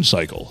was the moon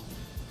cycle?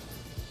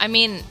 I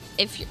mean,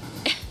 if you're.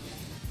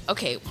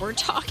 Okay, we're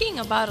talking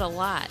about a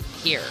lot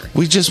here.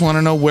 We just want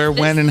to know where,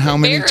 when, and how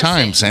many embarrassing.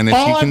 times. And if you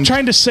All can, I'm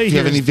trying to say if you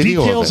here have any is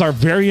video details of it. are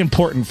very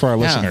important for our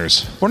Yeah.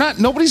 listeners. We're not.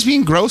 Nobody's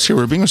being gross here.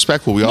 We're being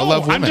respectful. We all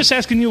love women. I'm just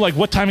asking you, like,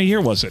 what time of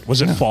year was it?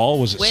 Was it fall?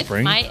 Was it With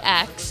spring? my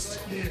ex.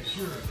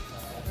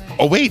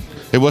 Oh wait,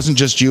 it wasn't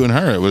just you and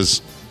her. It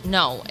was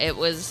No, it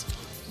was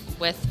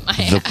with my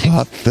the ex.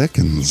 plot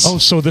thickens. Oh,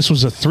 so this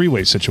was a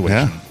three-way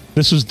situation. Yeah.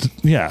 This was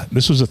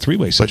this was a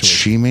three-way but situation.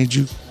 she made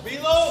you.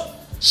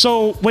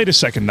 So wait a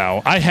second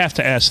now. I have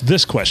to ask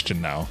this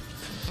question now.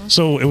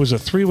 So it was a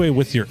three-way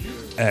with your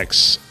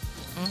ex.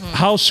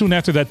 How soon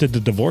after that did the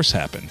divorce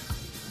happen?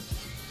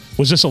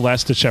 Was this a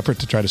last-ditch effort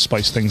to try to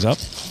spice things up?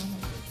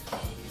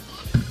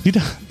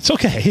 It's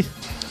okay.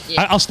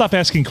 Yeah. I'll stop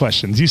asking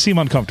questions. You seem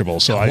uncomfortable,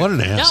 so What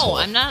an asshole. No,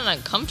 I'm not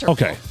uncomfortable.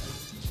 okay.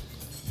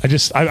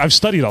 I've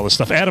studied all this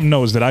stuff. Adam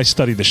knows that I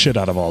study the shit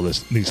out of all these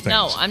things.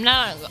 No, I'm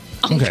not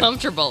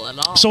uncomfortable at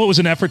all. So it was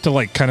an effort to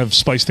like kind of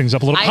spice things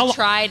up a little. I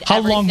tried How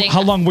long? everything.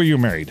 How long were you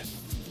married?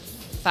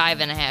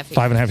 5.5 years.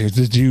 5.5 years.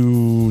 Did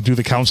you do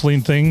the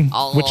counseling thing?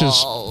 All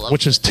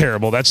which is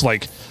terrible. That's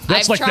like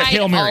I've the tried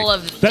Hail Mary. all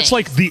of the That's things.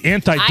 like the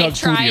anti-Doug I Flutie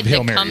tried of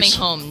Hail the coming Marys.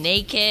 home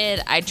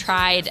naked. I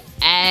tried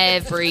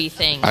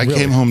everything. I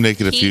came home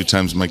naked a few He-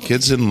 times. My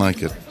kids didn't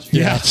like it.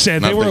 Yeah,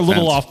 sad. Not They were a big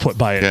little fans. off-put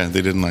by it. Yeah,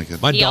 they didn't like it.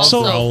 My he dogs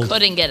also are old.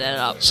 couldn't get it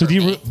up. So for do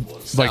you me.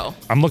 like?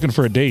 I'm looking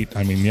for a date.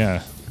 I mean,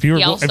 yeah. If you're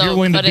He also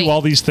willing to do couldn't-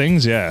 all these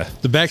things, yeah.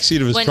 The back seat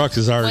of his When- truck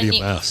is already when a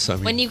you- mess. I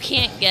mean, when you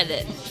can't get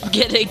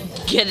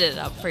it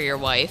up for your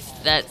wife,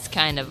 that's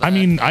kind of. I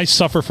mean, I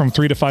suffer from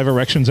 3 to 5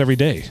 erections every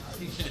day,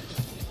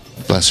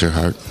 Bless your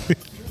heart.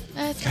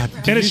 that's,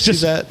 and you it's see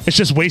just that? it's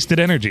just wasted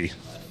energy.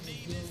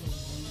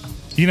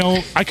 You know,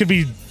 I could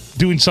be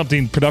doing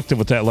something productive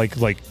with that,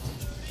 like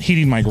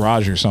heating my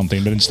garage or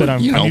something, but instead I'm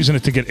using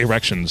it to get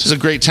erections. It's a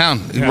great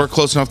town. Yeah. We're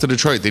close enough to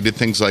Detroit. They did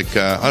things like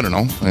I don't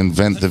know,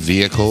 invent the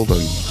vehicle.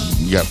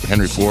 You got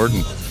Henry Ford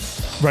and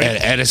Right.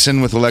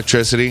 Edison with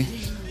electricity.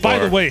 By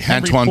Or the way,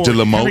 Antoine de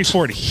la Henry Motte.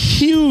 Ford,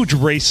 huge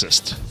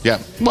racist, Yeah.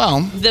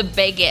 Well, the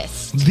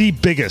biggest. the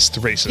biggest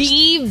racist.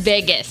 The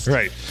biggest.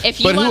 Right. If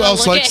you but who wanna else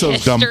look likes at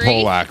those dumb history-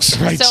 Polacks?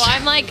 Right. So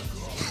I'm like,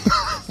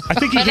 I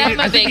think he But hated, I'm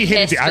a I think he big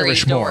hated the history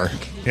Irish more.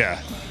 dork. Yeah.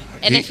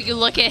 and He- if you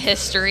look at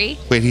history,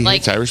 Wait, he like,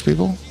 hates Irish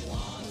people?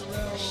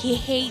 He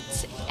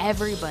hates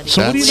everybody.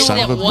 So what do you That son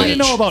know? of a What do you bitch.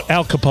 know about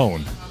Al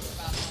Capone?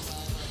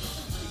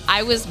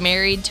 I was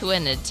married to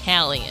an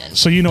Italian.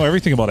 So you know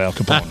everything about Al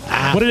Capone.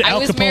 What did I Al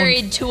was Capone?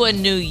 married to a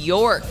New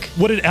York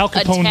What did Al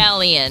Capone?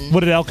 Italian. What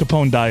did Al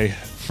Capone die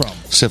from?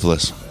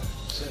 Syphilis.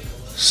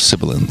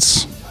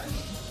 Sibilance.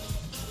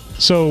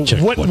 So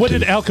Check what 1, what 2.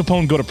 did Al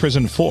Capone go to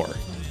prison for?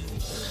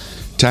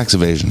 Tax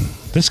evasion.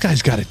 This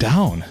guy's got it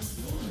down.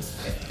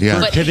 Yeah.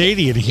 But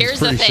Canadian, he's here's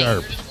the pretty thing.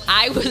 sharp.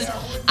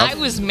 I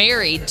was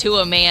married to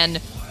a man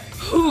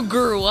who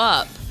grew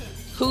up,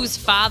 whose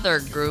father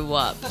grew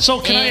up. So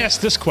can I in-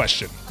 ask this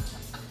question?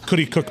 Could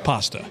he cook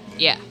pasta?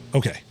 Yeah,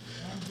 Okay,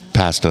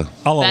 Pasta.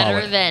 I'll allow better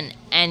it. than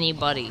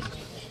anybody.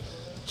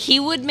 He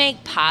would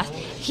make pasta.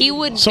 He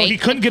would. So make he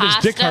couldn't the get his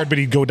dick pasta- hard, but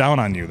he'd go down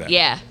on you then.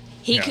 Yeah,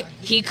 Yeah.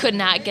 he could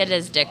not get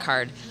his dick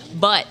hard,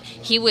 but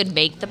he would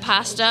make the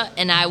pasta,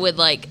 and I would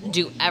like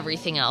do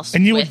everything else.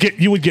 And you with-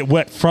 would get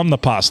wet from the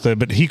pasta,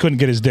 but he couldn't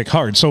get his dick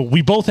hard. So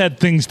we both had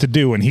things to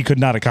do, and he could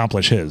not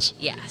accomplish his.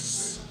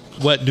 Yes.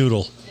 Wet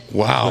noodle.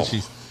 Wow.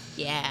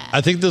 Yeah.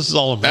 I think this is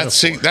all a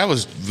That's metaphor. that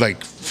was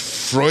like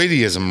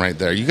Freudianism right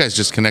there. You guys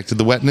just connected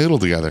the wet noodle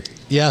together.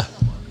 Yeah.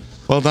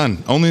 Well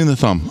done. Only in the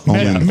thumb.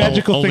 Only in the thumb.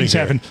 Magical Only things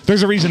here. happen.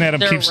 There's a reason Adam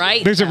They're keeps.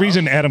 right, there's a though.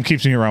 reason Adam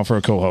keeps me around for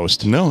a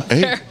co-host. No,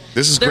 hey,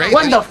 this is They're great. right.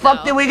 When the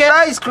fuck did we get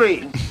ice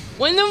cream?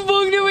 When the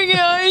fuck do we get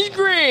ice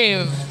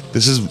cream?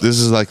 This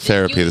is like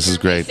therapy. You This is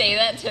heard me great. Say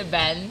that to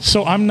Ben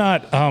So I'm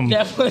not.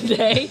 that one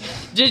day.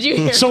 Did you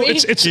hear So me?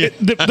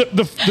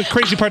 the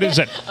crazy part is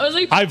that I was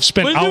like, I've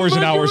spent "When the hours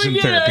and fuck do hours we in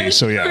get therapy. ice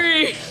So yeah.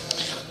 cream?"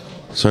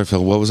 Sorry,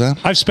 Phil. What was that?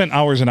 I've spent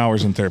hours and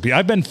hours in therapy.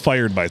 I've been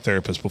fired by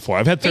therapists before.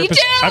 Me too!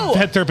 I've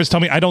had therapists tell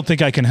me, I don't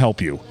think I can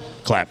help you.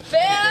 Clap. Phil!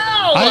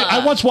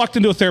 I once walked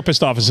into a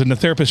therapist's office and the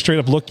therapist straight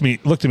up looked at me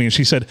and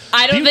she said,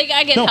 I don't "Do you-" think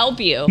I can No, help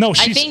you. No,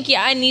 I think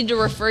I need to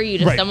refer you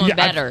to someone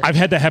better. I've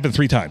had that happen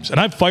 3 times, and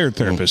I've fired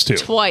therapists too.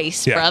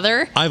 Twice, Yeah.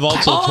 brother. I've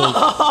also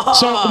told.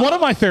 So one of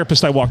my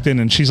therapists, I walked in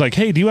and she's like,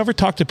 "Hey, do you ever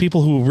talk to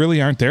people who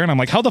really aren't there?" And I'm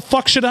like, "How the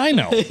fuck should I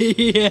know?"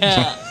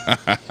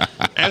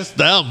 Ask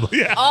them.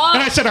 Yeah.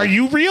 And I said, "Are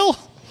you real?"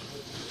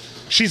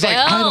 She's like,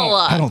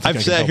 I don't think I I've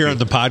can sat help here you." on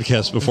the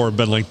podcast before and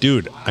been like,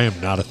 dude, I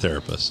am not a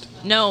therapist.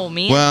 No,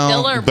 me and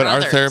Phil are but our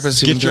brothers. therapists,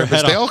 Get even your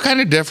head therapists, they up. all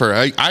kind of differ.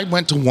 I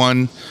went to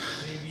one,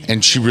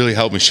 and she really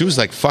helped me. She was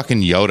like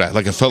fucking Yoda.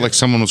 Like I felt like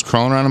someone was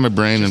crawling around in my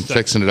brain and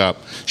fixing it up.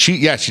 She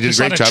did a Just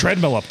great on a job.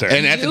 treadmill up there.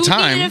 And at You the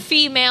time, need a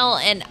female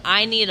and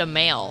I need a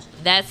male.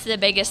 That's the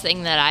biggest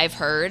thing that I've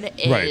heard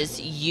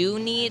is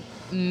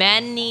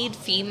men need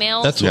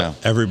females. That's what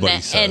everybody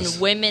men- says.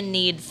 and women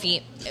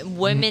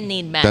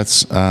need men.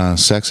 that's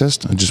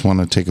sexist. I just want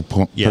to take a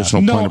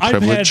personal No, point of I've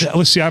privilege. had.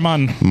 Let's see. I'm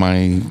on.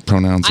 My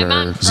pronouns I'm are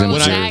on Zim,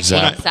 Prozac, Zim,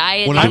 Zap.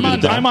 anxiety. when I I'm did on.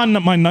 that- I'm on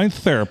my 9th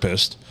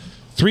therapist.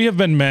 3 have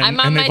been men, I'm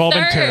on and they've my all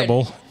been 3rd.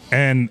 terrible.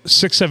 And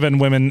 6 have been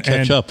women. Catch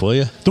and up, will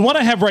you? The one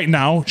I have right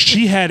now,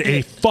 she had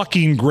a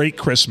fucking great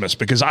Christmas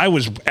because I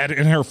was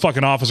in her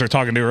fucking office or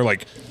talking to her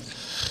like,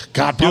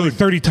 God, probably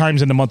 30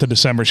 times in the month of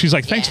December. She's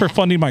like, "Thanks for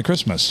funding my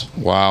Christmas."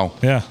 Wow.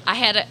 Yeah. I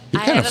had a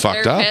kinda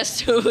fucked up.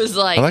 therapist who was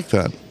like, I like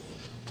that.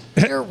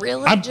 "You're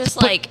really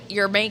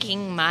you're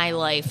making my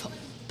life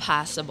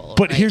possible."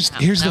 But right here's now."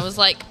 here's And the I was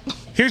like,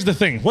 here's the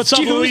thing. What's up,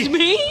 Excuse Louis?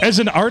 me? As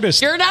an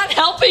artist, "You're not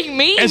helping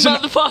me,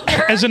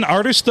 motherfucker." as an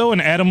artist though,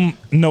 and Adam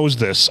knows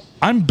this,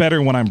 I'm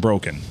better when I'm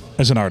broken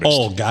as an artist.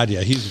 Oh God,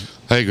 yeah, he's.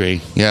 I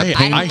agree. Yeah, Hey,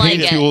 pain, I don't I hate like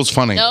it. it. fuels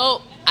funny.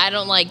 No, I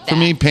don't like that. For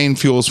me, pain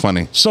fuels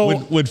funny. So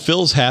When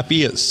Phil's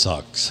happy, it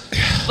sucks.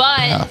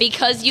 But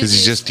because you 'Cause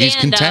he's can just- he's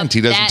stand content. up,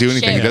 He doesn't that do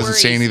anything. He shit doesn't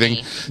say worries anything.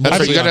 me. That's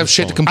right. You gotta on have the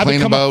shit to phone.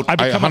 complain about. I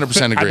become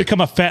 100% I agree.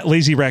 become a fat,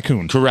 lazy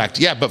raccoon. Correct.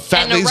 Yeah, but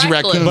fat And a lazy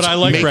recluse. raccoons But I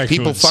like make raccoons,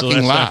 people so fucking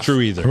that's laugh. not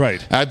true either.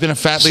 Right. I've been a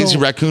fat lazy So-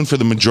 raccoon for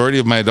the majority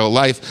of my adult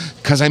life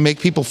because I make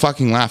people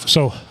fucking laugh.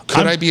 So, could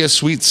I'm- I be a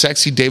sweet,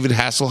 sexy David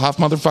Hasselhoff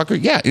motherfucker?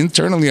 Yeah,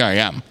 internally I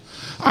am.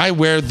 I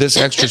wear this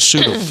extra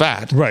suit of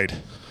fat Right.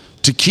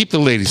 to keep the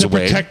ladies To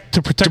away. protect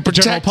the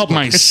general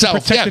public. It's to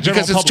myself. protect Yeah, the general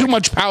because it's too public.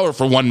 much power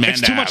for one man.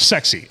 It's to too have. much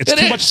sexy. It's It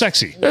too is. much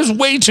sexy. There's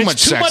way too much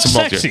It's too much sex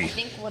involved sexy.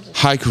 here.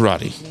 High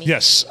karate.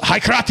 Yes. High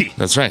karate.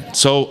 That's right.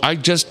 So I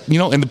just,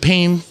 and the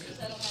pain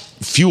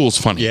fuels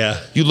funny. Yeah.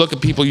 You look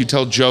at people, you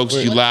tell jokes,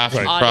 you laugh,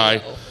 you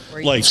cry.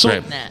 Like, so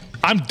so-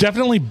 I'm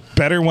definitely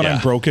better when Yeah.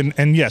 I'm broken.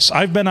 And yes,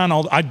 I've been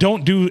on I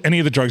don't do any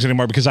of the drugs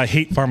anymore because I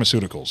hate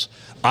pharmaceuticals.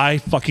 I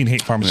fucking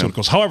hate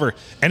pharmaceuticals. However,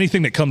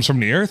 anything that comes from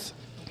the earth,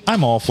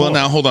 I'm all for. Well,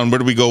 now hold on. Where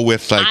do we go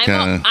with like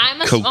I'm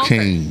a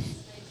cocaine?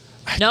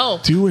 No.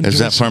 do enjoy Is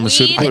that some-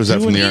 pharmaceutical or is that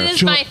Weed from the is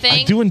earth? my thing.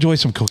 I do enjoy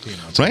some cocaine.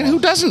 Right? Who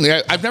doesn't?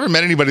 I've never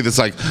met anybody that's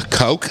like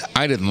Coke.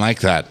 I didn't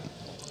like that.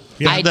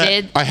 Yeah, I that-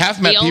 did. I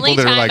have met the people only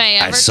that are time like, I,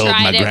 "I ever sold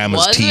tried my it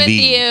grandma's was TV." with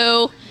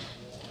you,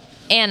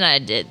 and I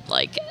did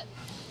like it.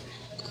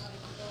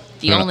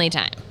 The Yeah. only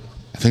time.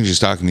 I think she's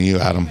talking to you,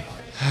 Adam.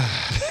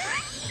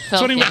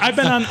 So anyway, I've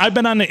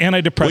been on the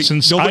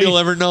antidepressants. Wait, nobody will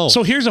ever know.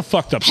 So here's a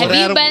fucked up Have story.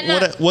 you Adam,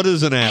 been- what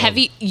is an Adam?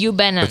 Have you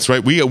been? That's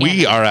right. We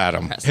are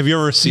Adam. Have you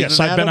ever seen Yes,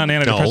 an I've been Adam?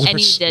 on No. antidepressants. And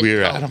you did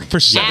We're coke. Adam. For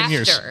 7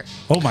 years. After.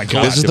 Oh my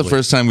god! This is the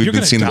first time we've You're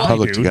been gonna seen in die,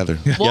 public dude. together.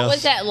 What Yes.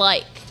 was that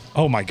like?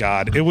 Oh my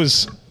god! It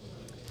was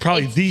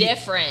probably It's the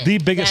different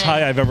biggest than-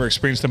 high I've ever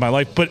experienced in my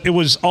life. But it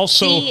was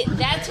also See,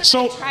 that's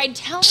what I tried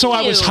telling So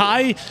I was you.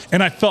 high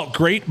and I felt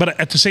great, but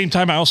at the same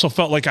time, I also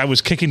felt like I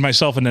was kicking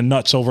myself in the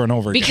nuts over and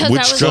over again. Because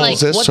Which I was drug like, is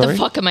this? what Sorry? the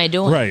fuck am I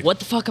doing? Right. What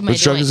the fuck am I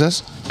Which doing? drug is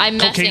this? I'm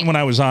Cocaine messing. when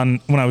I was on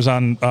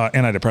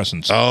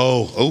antidepressants.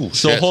 Oh,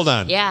 So shit. hold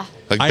on. Yeah.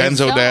 Like I have-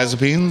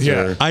 benzodiazepines? Yeah.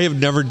 Or? I have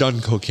never done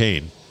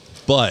cocaine,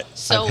 but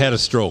So- I've had a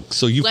stroke.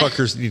 So you When-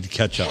 fuckers need to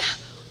catch up.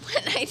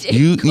 I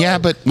did Yeah,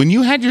 but when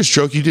you had your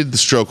stroke, you did the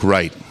stroke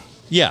right.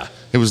 Yeah.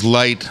 It was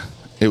light.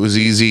 It was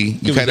easy.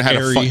 You was kind of had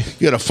airy.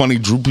 you had a funny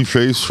droopy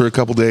face for a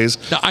couple days.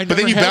 No, I but then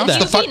never you had bounced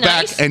that. the fuck Would you be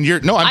back, nice? and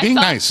I'm I being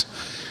thought- nice.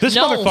 This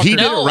No, motherfucker. He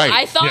did no, it right.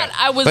 I thought Yeah.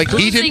 I was Like he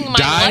losing didn't my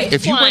die.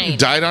 If you went lifeline. and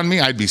died on me,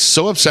 I'd be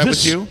so upset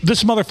with you.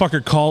 This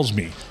motherfucker calls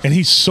me and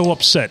he's so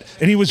upset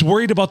and he was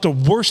worried about the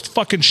worst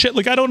fucking shit.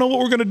 Like, I don't know what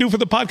we're gonna do for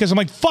the podcast. I'm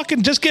like,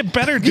 fucking just get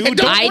better, dude.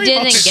 Don't I worry didn't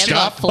about this give shit. a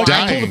Stop flying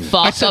dying.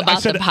 fuck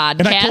about the podcast.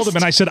 And I told him,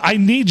 and I said, I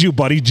need you,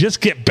 buddy.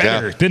 Just get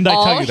better. Yeah. Didn't I tell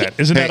All you that?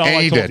 he- Isn't that Hey, all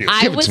I he told did. you?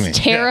 I Give it was to me.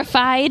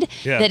 terrified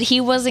Yeah. that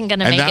he wasn't going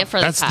to And make that- it for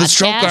the that's podcast. the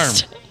stroke arm.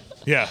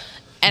 Yeah.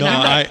 And No,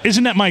 I'm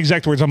Isn't that my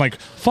exact words? I'm like,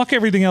 fuck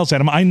everything else,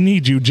 Adam. I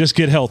need you. Just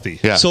get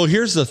healthy. Yeah. So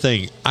here's the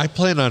thing. I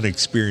plan on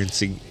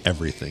experiencing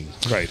everything.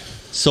 Right.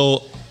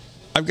 So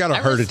I've got a I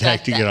heart attack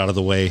respect to get that. out of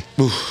the way.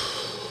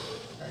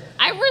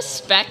 I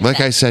respect Like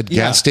that. I said,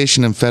 Yeah. gas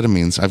station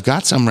amphetamines. I've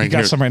got some right got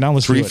here. some right now.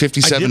 Let's do it. I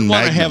 357 didn't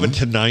want to have Magnum. it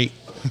tonight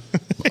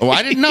Oh,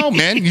 I didn't know,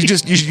 man.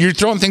 You're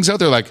throwing things out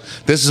there like,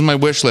 this is my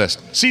wish list.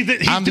 See,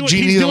 I'm the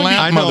genie of the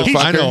lamp, motherfucker.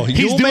 I know.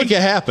 You'll make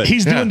it happen.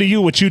 He's doing to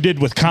you what you did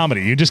with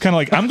comedy. You're just kind of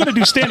like, I'm going to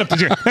do stand-up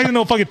this year. I don't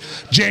know, fucking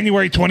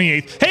January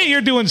 28th. Hey,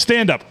 you're doing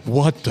stand-up.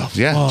 What the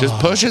Yeah, fuck? just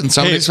push it in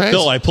somebody's face.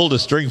 Phil, I pulled a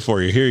string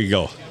for you. Here you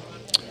go.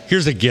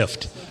 Here's a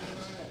gift.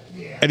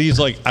 And he's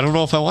like, I don't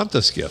know if I want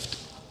this gift.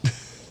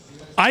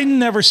 I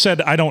never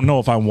said I don't know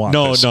if I want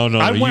this. No,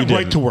 I you went right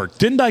didn't. to work.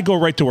 Didn't I go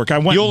right to work? I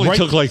went You only right,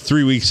 took like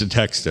 3 weeks to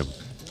text him.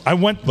 I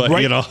went but,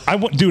 right, you know. I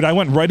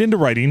went right into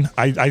writing.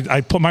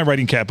 I put my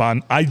writing cap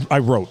on. I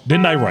wrote.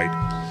 Didn't I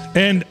write?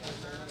 And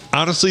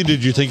Honestly,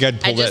 did you think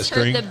I'd pull I that just heard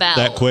string the bell.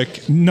 that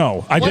quick?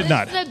 no, I What did is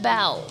not. the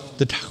bell?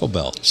 The Taco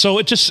Bell. So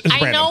it just is I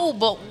random. know,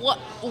 but what?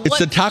 It's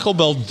the Taco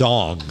Bell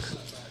dong.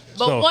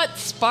 But so- what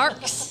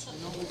sparks?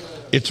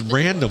 It's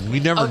random. We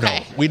never Okay.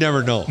 know. We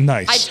never know.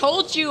 Nice. I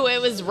told you it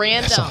was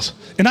random.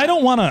 And I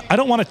don't want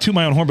to toot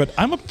my own horn, but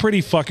I'm a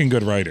pretty fucking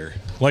good writer.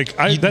 Like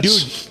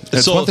that's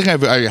That's So- one thing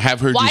I have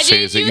heard Why you say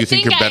did is that you you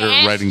think think you're better I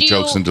at writing asked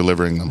jokes you- than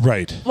delivering them.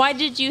 right. Why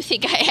did you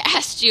think I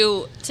asked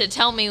you to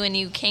tell me when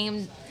you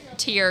came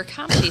to your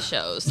comedy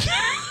shows?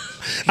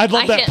 I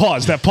love I that can't-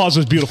 pause. That pause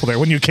was beautiful there.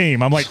 When you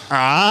came, I'm like,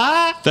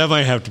 That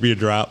might have to be a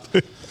drop.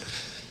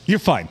 you're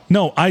fine.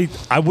 No, I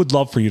would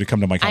love for you to come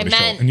to my comedy show,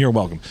 meant- and you're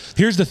welcome.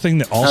 Here's the thing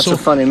that also, a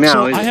funny meow,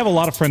 so isn't I it? have a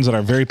lot of friends that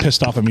are very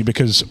pissed off at me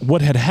because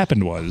what had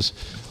happened was,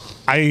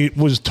 I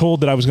was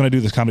told that I was going to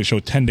do this comedy show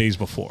 10 days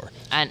before,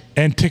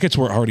 And tickets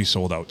were already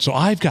sold out. So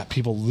I've got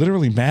people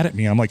literally mad at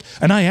me. I'm like,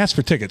 and I asked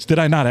for tickets. Did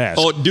I not ask?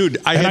 Oh, dude,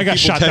 I And had I got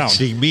people shot down.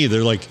 texting me.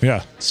 They're like,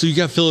 Yeah. so you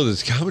got Phil at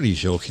this comedy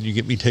show. Can you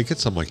get me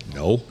tickets? I'm like,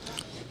 no.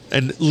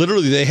 And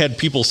literally, they had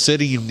people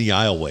sitting in the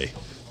aisleway.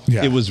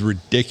 Yeah. It was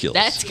ridiculous.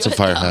 that's good. It's a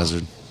fire though.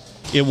 hazard.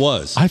 It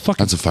was.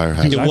 That's a fire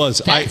hazard. It was.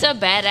 That's a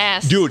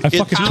badass. Dude, I it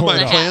fucking threw tore my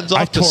it up. plans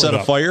I off to tore set it a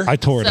up. fire. I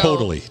tore it up.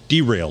 Totally.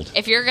 Derailed.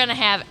 If you're gonna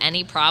have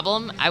any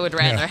problem, I would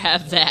rather Yeah.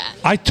 have that.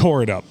 I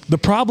tore it up. The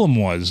problem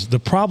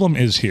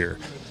is here.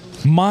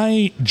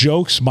 My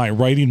jokes, my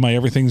writing, my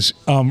everything's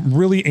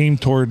really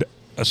aimed toward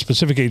a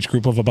specific age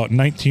group of about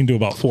 19 to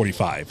about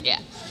 45. Yeah.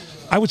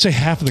 I would say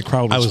half of the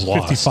crowd I was, was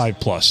lost. 55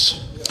 plus.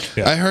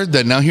 Yeah. I heard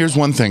that. Now, here's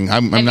one thing.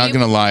 I'm Have not you-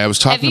 going to lie. I was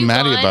talking have to you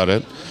Maddie won? about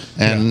it,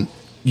 and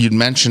you'd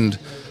mentioned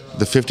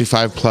the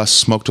 55 plus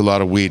smoked a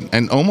lot of weed,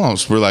 and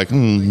almost we're like,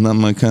 not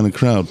my kind of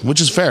crowd, which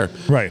is fair.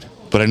 Right.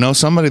 But I know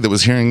somebody that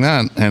was hearing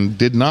that and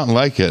did not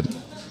like it,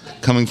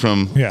 coming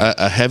from Yeah.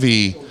 a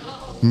heavy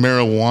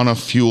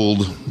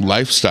marijuana-fueled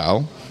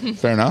lifestyle.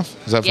 Fair enough.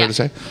 Is that fair Yeah. to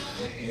say?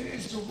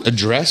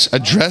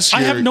 Address I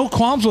your... have no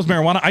qualms with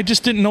marijuana. I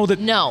just didn't know that.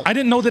 No. I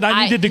didn't know that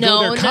I needed to go no,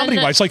 there no, comedy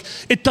no. wise. Like,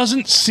 it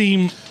doesn't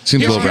seem.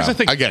 Seems here's, low here's the brow.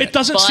 thing. I get it.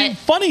 doesn't But- seem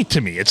funny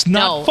to me. It's not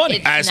No, funny.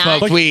 it's I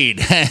smoked not. weed.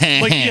 Like,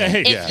 yeah,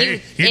 hey, If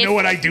you- you know if-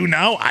 what I do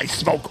now? I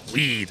smoke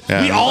weed.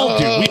 Yeah. We all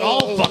do. We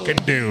all fucking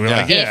do.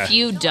 Like, yeah. If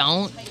you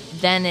don't,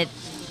 then it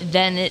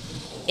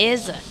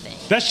is a thing.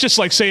 That's just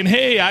like saying,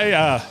 "Hey,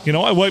 I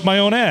wipe my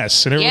own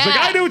ass," and everyone's Yeah.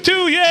 like, "I do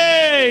too,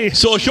 yay!"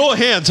 So, show of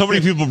hands, how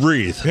many people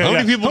breathe? Yeah, how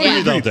many yeah. people How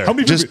many breathe out there? How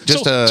many Just- people-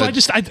 just, so,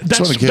 just that's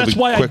wanna give a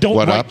why I quick don't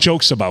what write up.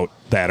 jokes about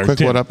that. Or Quick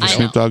did. what up to I know.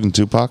 Snoop Dogg and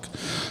Tupac,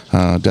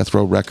 Death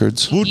Row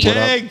Records. Wu-Tang. What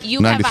up?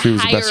 You have a 93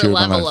 was the best higher year of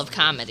my level life. of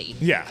comedy.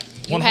 Yeah,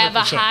 You have a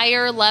 100%.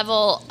 higher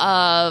level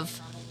of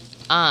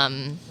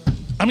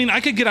I mean, I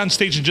could get on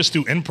stage and just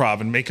do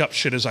improv and make up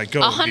shit as I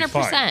go. It'd be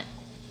fine. 100%.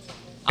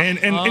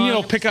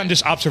 And pick on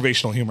just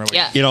observational humor. Like,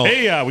 Yeah. You know-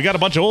 hey, we got a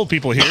bunch of old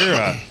people here.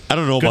 I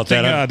don't know Good about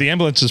thing, that. the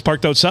ambulance is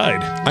parked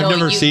outside. I've No,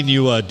 never you- seen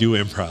you do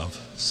improv.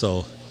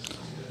 So,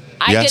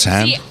 Yes,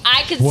 and?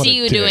 I could What see a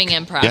you dick. doing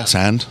improv. Yes,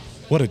 and?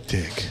 What a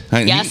dick.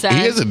 And Yes, he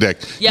and? is a dick.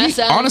 Yes,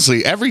 and?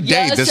 Honestly, every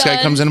day Yes, this guy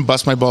and? comes in and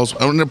busts my balls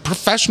in a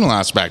professional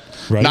aspect.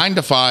 Right. 9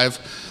 to 5.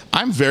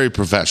 I'm very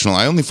professional.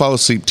 I only fall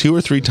asleep 2 or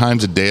 3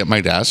 times a day at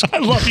my desk. I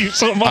love you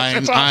so much.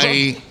 That's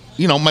awesome.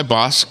 My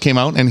boss came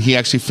out and he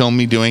actually filmed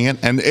me doing it,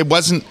 and it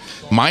wasn't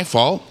my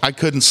fault. I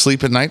couldn't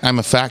sleep at night. I'm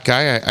a fat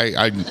guy.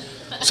 I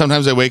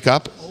sometimes I wake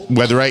up,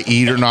 whether I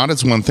eat or not,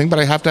 it's one thing, but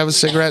I have to have a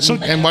cigarette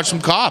and watch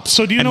some Cops.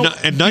 So do you At know? ni-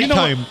 at you know what-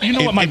 nighttime, you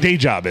know what my day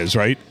job is,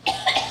 right?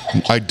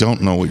 I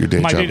don't know what your day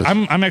My job day, is.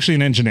 I'm actually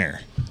an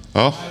engineer.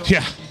 Oh,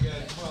 Yeah.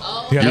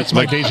 Yeah, that's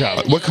my day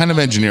job. What kind of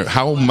engineer?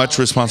 How much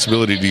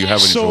responsibility do you have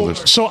on your So,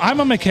 shoulders? so I'm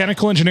a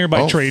mechanical engineer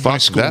by trade, by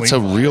fuck, schooling. that's a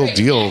real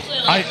deal.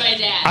 Like my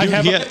dad. I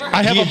have Dude,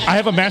 I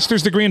have a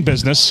master's degree in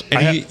business.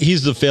 and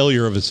he's the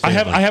failure of his I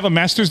family. have a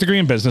master's degree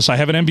in business. I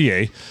have an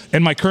MBA,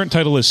 and my current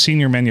title is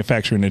senior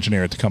manufacturing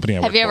engineer at the company I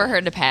work Have you ever for.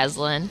 heard of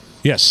Paslin?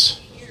 Yes.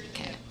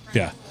 Okay.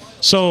 Yeah.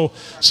 So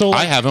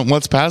I haven't.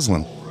 What's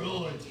Paslin?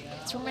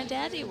 That's where my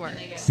daddy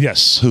works.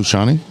 yes. Who,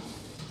 Shawnee?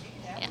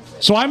 Yeah.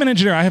 So I'm an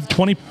engineer. I have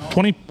 20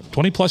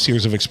 plus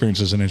years of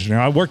experience as an engineer.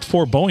 I worked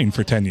for Boeing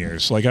for 10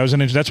 years. Like I was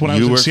an engineer. That's when I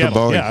You was in worked for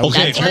Seattle. Boeing. Yeah. I was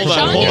Okay, That's where hold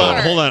Shawnee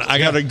on. worked. I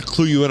got to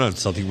clue you in on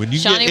something. When you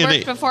Shawnee get in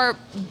worked before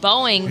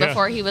Boeing, Yeah.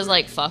 before he was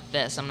like, fuck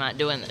this, I'm not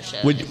doing this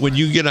shit. when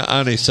you get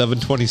on a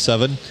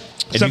 727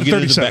 and you get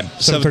in the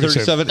 737.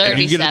 737 and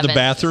you get in the 37.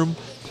 bathroom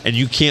and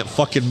you can't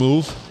fucking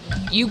move,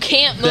 You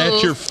can't move.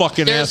 That's your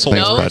fucking There's asshole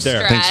no right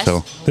there. stress. Thanks,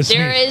 Phil. This is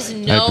There me. is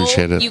no. I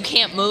appreciate it. You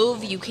can't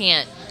move. You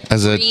can't.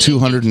 As a breathe,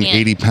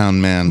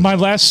 280-pound man, My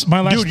last.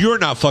 Dude, you're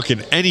not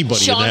fucking anybody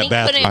Shawnee in that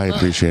bathroom. couldn't- I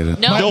appreciate it.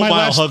 No, No my mile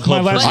last- hug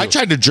club my for last- you. I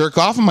tried to jerk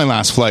off on my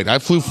last flight. I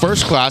flew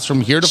first class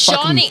from here to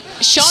Shawnee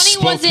fucking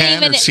wasn't Spokane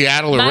even or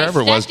Seattle or my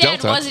wherever it was. stepdad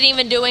Delta. wasn't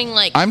even doing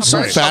like. I'm so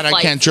commercial fat I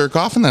flights. can't jerk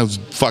off in those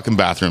fucking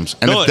bathrooms.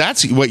 And No, if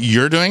that's what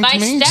you're doing My to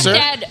me, sir,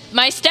 stepdad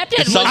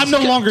It's was like- I'm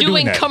no longer doing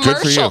doing that. commercial.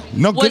 Good for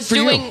you. No, good was for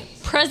you. doing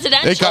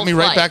presidential. it got me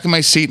right flight. back in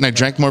my seat, and I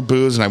drank more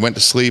booze, and I went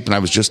to sleep, and I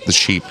was just the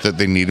sheep that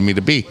they needed me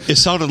to be. It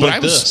sounded But like I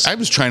was, this. I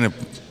was trying to.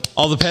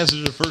 All the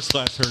passengers of first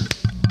class heard.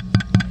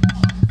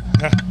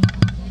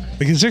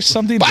 Because there's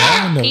something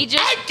wrong in He the,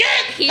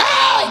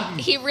 just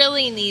he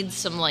really needs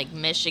some like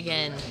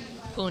Michigan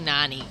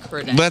punani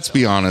credentials. Let's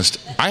be honest.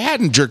 I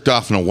hadn't jerked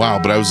off in a while,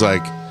 but I was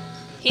like,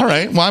 all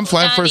right, well, I'm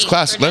flying first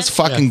class. Let's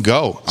fucking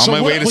go on So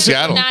my what- way to was it-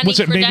 Seattle. Not- was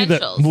it maybe the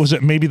credentials. was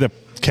it maybe the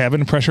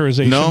cabin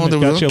pressurization? No, that there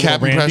got was you no a little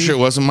cabin randy? pressure. It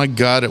wasn't my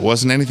gut. It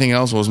wasn't anything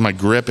else. It was my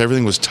grip.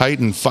 Everything was tight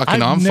and fucking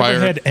I've on never fire.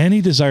 had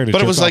any desire to But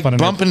it jerk was off like on an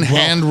bumping airplane.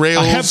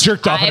 handrails. I have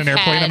jerked off on an I've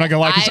airplane. had- I'm not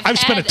gonna lie, because I've I've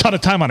spent a had- ton of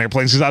time on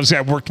airplanes because obviously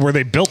I worked where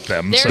they built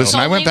them. There's So. Listen,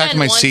 I went only back to been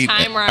my one seat.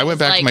 time where I went was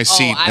back to my like,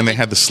 seat, I and they would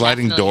had the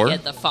sliding definitely door.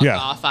 Get the fuck Yeah.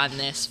 off on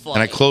this flight.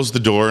 And I closed the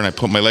door and I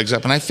put my legs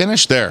up and I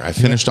finished there. I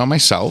finished on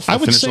myself. I I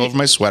would finished say over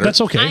my sweater. that's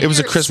okay. On It was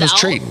a Christmas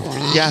yourself? treat.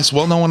 Yes.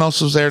 Well, no one else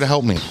was there to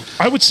help me.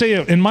 I would say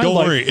in my Don't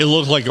life, worry, it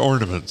looked like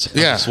ornaments.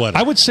 on Yeah. the sweater.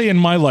 I would say in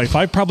my life,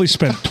 I probably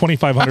spent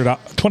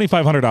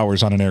 2,500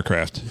 hours on an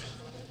aircraft.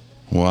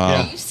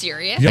 Wow. Are you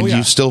serious? Yeah. And Oh, yeah.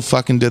 you still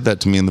fucking did that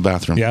to me in the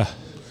bathroom. Yeah.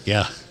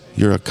 Yeah.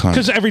 You're a cunt.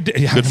 Because every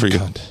day, Good for you.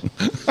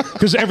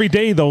 Because every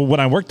day, though, when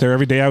I worked there,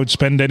 every day I would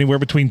spend anywhere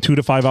between 2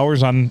 to 5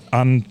 hours on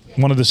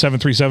one of the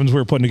 737s we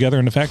were putting together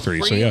in the factory.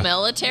 Were So you yeah,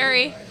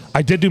 military?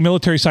 I did do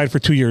military side for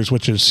 2 years,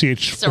 which is So are you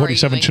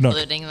CH-47 Chinook.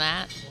 including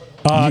that?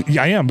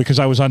 Yeah, I am, because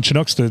I was on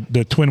Chinooks,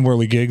 the twin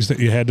whirly gigs that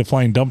you had to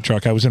fly in dump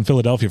truck. I was in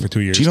Philadelphia for 2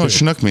 years. Do you know what too.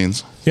 Chinook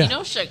means? Yeah. You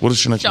know What does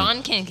Chinook mean?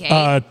 Sean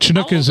Kincaid?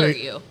 Chinook How is old a- are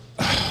you?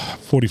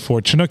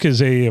 44. Chinook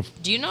is a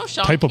Do you know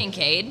Sean type of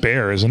Kincaid?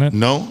 bear, isn't it?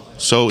 No.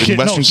 So in Kid-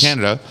 no, Western s-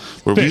 Canada,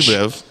 where fish. we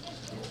live,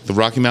 the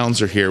Rocky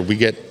Mountains are here. We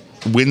get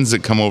winds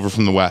that come over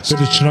from the west. They're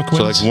the Chinook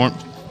So winds? like warm.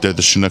 They're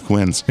the Chinook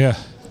winds. Yeah.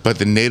 But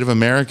the Native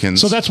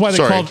Americans. So that's why they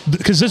call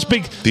because this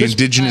big. The this-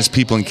 indigenous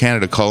people in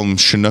Canada call them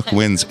Chinook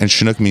winds, and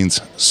Chinook means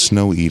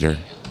snow eater.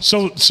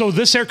 So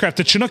this aircraft,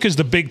 the Chinook, is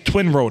the big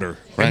twin rotor,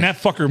 Right. and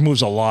that fucker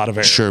moves a lot of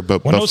air. Sure,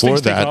 but When those before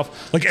things take that,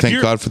 off, like if thank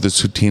you're, God for the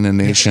Tsuut'ina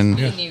Nation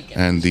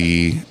and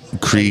the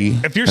Cree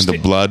If you're and the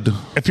sta- blood.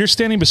 if you're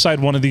standing beside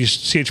one of these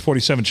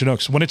CH-47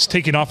 Chinooks, when it's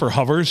taking off or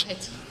hovers,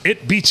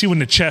 it beats you in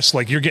the chest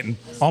like you're getting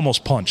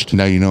almost punched.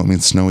 Now you know it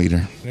means snow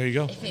eater. There you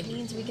go. It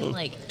means we can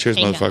like. Cheers,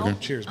 hang motherfucker. out.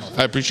 Cheers.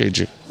 I appreciate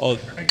you. Oh,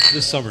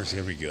 this summer's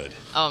gonna be good.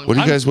 What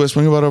are you guys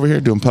whispering about over here?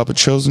 Doing puppet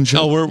shows and shit?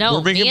 No, we're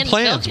No, making me and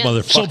plans, Phil can-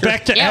 motherfucker. So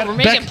back to Yeah, we're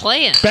making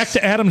plans. Back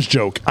to Adam's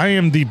joke. I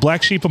am the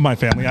black sheep of my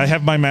family. I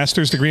have my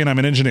master's degree and I'm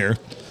an engineer.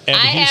 And I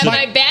he's have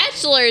like- my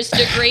bachelor's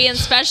degree in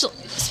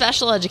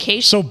special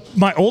education. So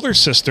my older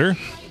sister,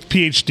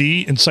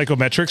 PhD in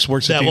psychometrics,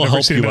 works That at the will help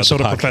University of you on the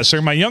Minnesota podcast.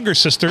 professor. My younger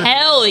sister,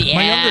 Hell yeah.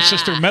 my younger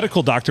sister,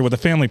 medical doctor with a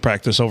family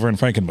practice over in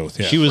Frankenmuth.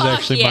 Yeah. She was Fuck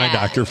actually my yeah.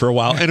 doctor for a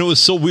while, and it was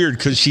so weird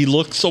because she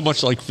looked so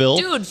much like Phil.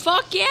 Dude,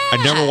 fuck yeah. I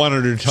never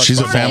wanted her to touch. She's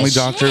a my family balls.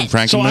 doctor in shit.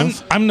 so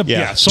Frankenmuth? I'm the Yeah.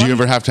 yeah. So Do you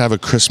I'm- ever have to have a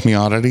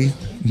crispy-oddity?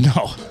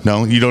 No.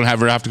 No? You don't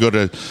ever have to go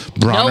to No,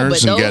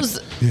 Bronner's but and those.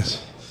 get Yes.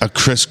 a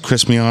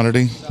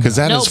crispy-oddity? Because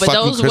that No, is but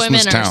fucking those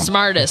Christmas women town. are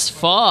smart as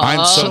fuck.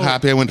 I'm so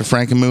happy I went to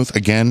Frankenmuth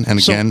again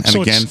and So- again and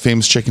so again. it's-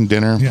 Famous chicken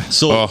dinner. Yeah.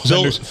 So Oh.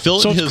 Phil Zenders. and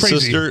So it's his crazy.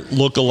 sister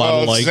look a lot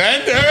alike.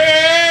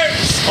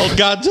 Zenders! Oh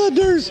God,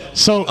 Zenders.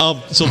 So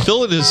So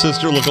Phil and his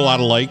sister look a lot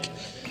alike,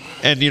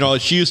 and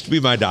she used to be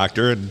my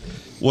doctor. And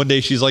one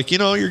day she's like,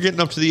 you're getting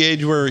up to the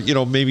age where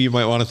maybe you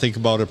might want to think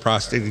about a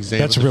prostate exam.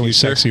 that's in the really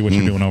future. sexy what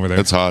you're doing over there.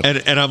 That's hot.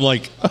 And I'm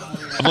like,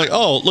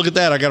 oh, look at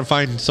that! I got to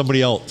find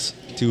somebody else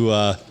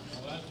to.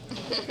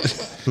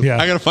 Yeah.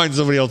 I got to find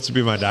somebody else to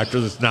be my doctor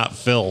that's not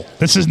Phil.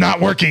 This is not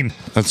working.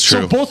 That's So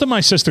true. both of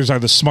my sisters are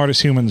the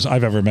smartest humans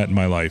I've ever met in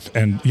my life,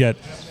 and yet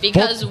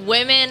Because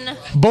women.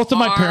 both of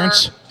my are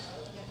parents,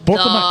 both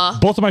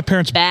of my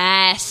parents,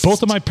 Best.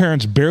 both of my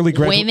parents barely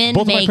graduated. Women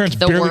Both of my make parents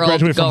the barely world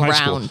graduated from go high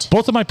school. round.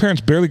 Both of my parents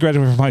barely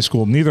graduated from high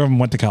school. Neither of them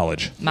went to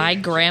college. My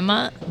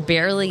grandma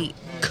barely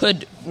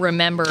could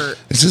remember.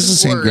 Is this the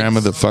same words.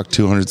 grandma that fucked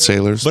 200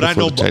 sailors? But I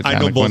before know, the I know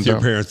Titanic both went your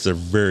down? parents are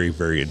very,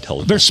 very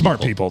intelligent. They're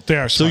smart people. They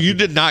are. So Smart you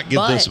people. did not get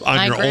But this on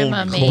my your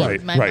grandma own. made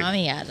Right, my right.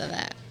 mommy out of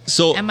that.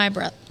 So And my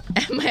brother.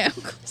 And my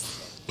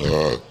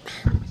uncles.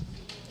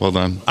 Well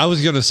done. I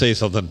was going to say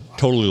something,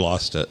 totally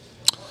lost it.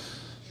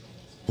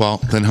 Well,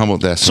 then how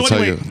about this? So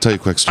I'll anyway, tell you a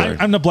quick story.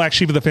 I'm the black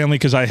sheep of the family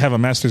because I have a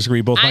master's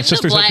degree. Both my I'm the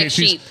sisters have black PhDs.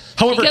 sheep.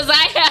 However, Because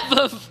I have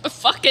a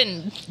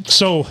fucking.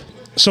 So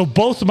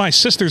both of my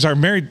sisters are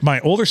married.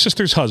 My older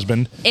sister's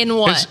husband In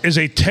what? is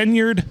a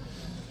tenured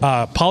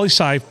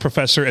poli-sci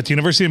professor at the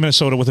University of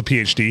Minnesota with a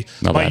PhD.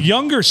 Not My bad.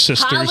 younger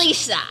sister's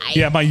Poli-sci.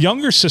 Yeah, my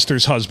younger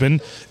sister's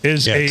husband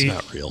is Yeah, it's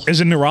not real.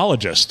 is a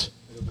neurologist.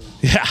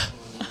 Yeah.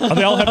 Oh,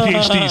 they all have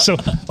PhDs.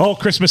 So,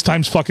 Christmas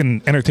time's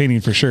fucking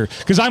entertaining for sure.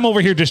 Because I'm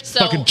over here just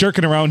fucking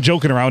jerking around,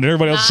 joking around, and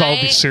everybody else is all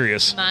be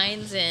serious.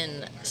 Mine's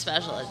in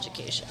special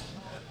education.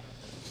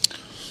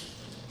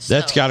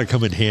 That's got to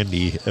come in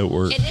handy at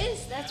work. It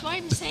is. That's why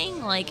I'm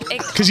saying, like...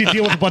 Because you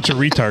deal with a bunch of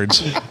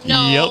retards.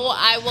 No, Yep.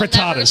 I will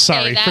Frittatas, never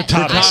sorry. say that.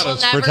 Frittatas. I will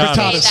never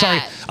Frittatas, say sorry.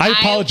 that. I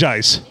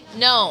apologize.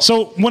 No.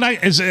 So when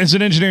as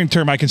an engineering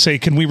term, I can say,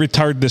 can we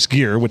retard this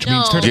gear, which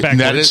means turn it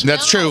backwards.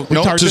 That's true.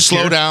 No. No, to Retard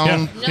slow this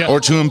down gear. Yeah. or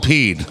to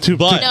impede.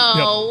 But-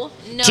 No.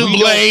 To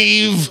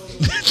blave.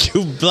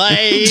 To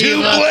blame.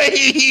 To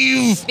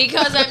blave.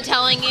 Because I'm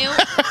telling you,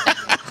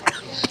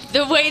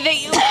 the way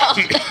that you...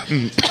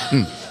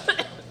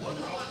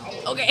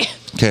 Okay.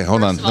 Okay,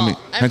 hold on. First of all,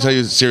 Can I tell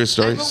you a serious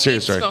story? I'm a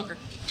Serious weed story. smoker.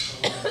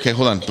 Okay,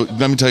 hold on. But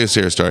let me tell you a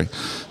serious story.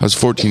 I was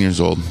 14 years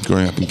old,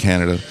 growing up in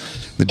Canada.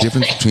 The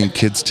difference between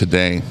kids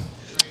today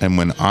and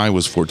when I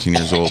was 14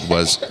 years old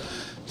was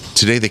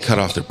today they cut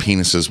off their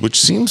penises, which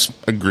seems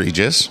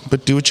egregious,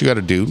 but do what you got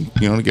to do,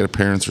 to get a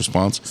parent's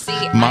response. See,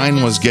 I Mine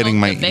just was getting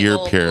my smoked a big ear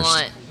old pierced.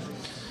 blunt.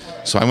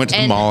 So I went to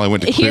the And mall. I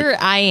went to here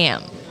I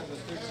am.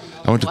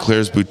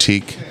 Claire's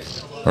Boutique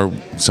or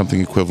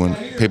something equivalent.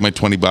 Paid my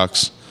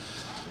 $20.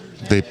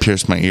 They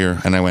pierced my ear,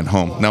 and I went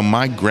home. Now,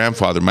 my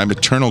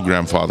maternal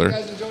grandfather,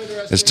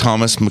 is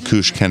Thomas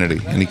McCoosh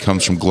Kennedy, and he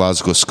comes from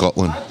Glasgow,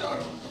 Scotland.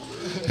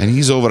 And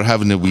he's over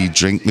having a wee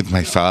drink with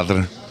my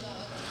father.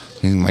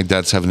 And my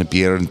dad's having a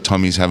beer, and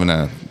Tommy's having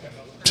a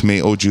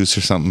tomato juice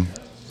or something.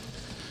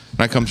 And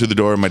I come through the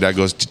door, and my dad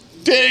goes,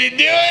 "Did he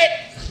do it?"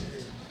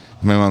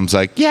 And my mom's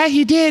like, "Yeah,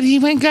 he did. He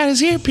went and got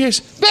his ear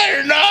pierced."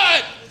 "Better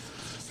not!"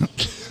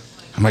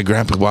 And my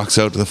grandpa walks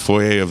out to the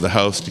foyer of the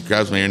house. He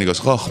grabs my ear, and he goes,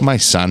 "Oh, my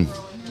son."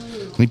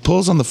 And he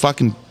pulls on the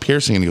fucking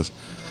piercing, and he goes,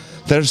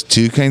 "There's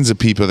two kinds of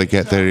people that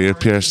get their ear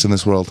pierced in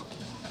this world.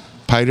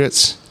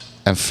 Pirates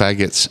and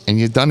faggots. And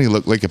you done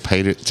look like a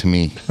pirate to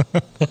me."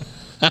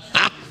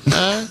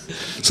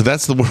 So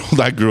that's the world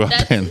I grew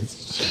up in.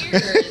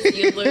 Cheers,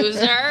 you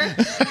loser.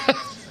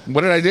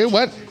 What did I do?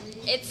 What?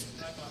 It's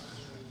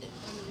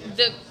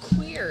the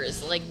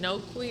queers, like no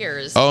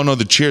queers. Oh, no,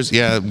 the cheers.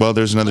 Yeah, well,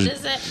 there's another. What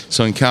is it?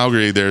 So in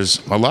Calgary, there's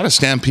a lot of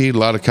Stampede, a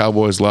lot of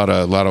cowboys, a lot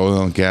of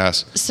oil and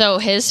gas. So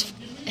his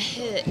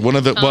One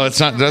of the, well, it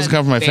doesn't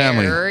come from my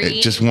family.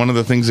 Very- Just one of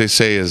the things they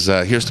say is,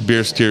 here's to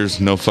beer steers,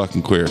 no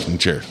fucking queers, and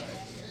cheers.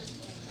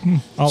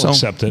 I'll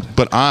accept it.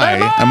 But I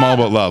am all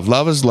about love.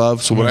 Love is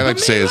love. So what I like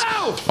to say is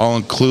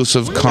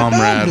all-inclusive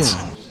comrades,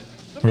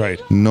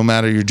 Right. no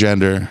matter your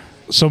gender.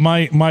 So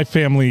my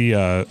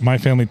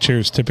family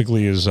cheers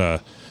typically is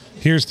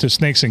here's to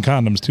snakes and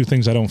condoms, two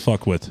things I don't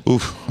fuck with.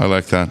 Oof, I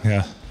like that.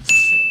 Yeah.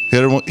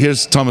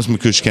 Here's Thomas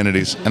McCoosh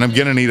Kennedy's, and I'm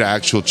gonna need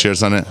actual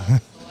cheers on it.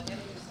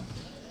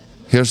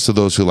 Here's to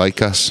those who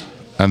like us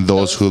and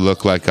those who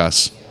look like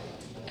us.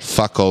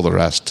 Fuck all the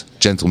rest.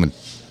 Gentlemen,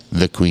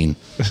 the Queen.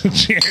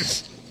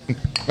 Cheers.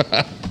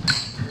 I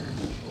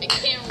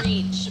can't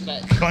reach,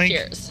 but Clink.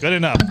 cheers. Good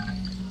enough.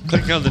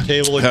 Click on the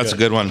table. And That's a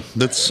good one.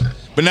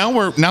 But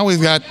now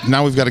we've got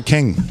a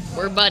king.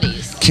 We're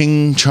buddies.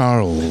 King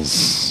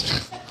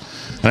Charles.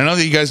 And I know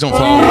that you guys don't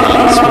follow me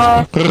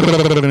on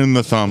this. In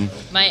the thumb.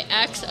 My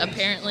ex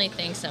apparently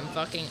thinks I'm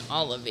fucking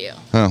all of you.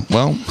 Oh,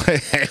 well,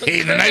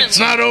 hey, the night's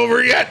not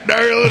over yet,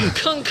 darling.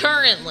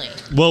 Concurrently.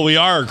 Well, we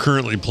are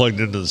currently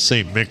plugged into the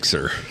same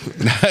mixer.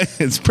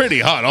 It's pretty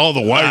hot. All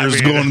the wires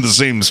going to the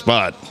same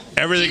spot.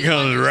 Everything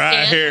comes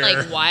right here.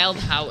 Like wild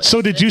how.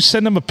 So did you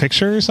send him a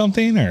picture or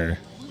something, or?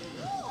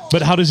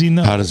 But how does he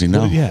know? How does he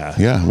know? Yeah.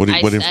 Yeah. What I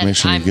information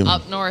said, are you I'm giving?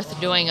 up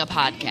north doing a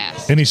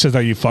podcast. And he said,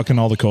 "Are you fucking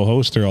all the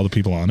co-hosts or all the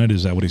people on it?"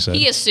 Is that what he said?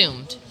 He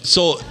assumed.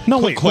 So, No,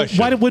 quick wait. question.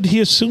 Why would he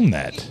assume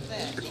that?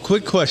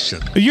 Quick question.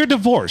 You're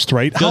divorced,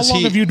 right? Does How long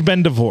he- have you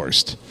been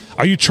divorced?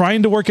 Are you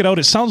trying to work it out?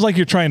 It sounds like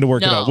you're trying to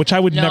work it No. out, which I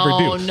would No, never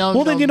do. no,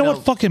 well, then no, you know no.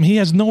 what? Fuck him. He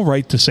has no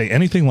right to say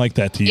anything like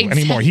that to you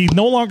Exactly. anymore. He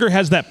no longer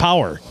has that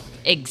power.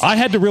 Exactly. I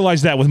had to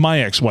realize that with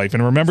my ex-wife,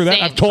 and remember that?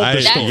 Same. I've told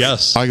this I- story.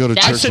 yes. I go to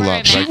That's church a where lot.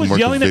 I'm so I at. She can was work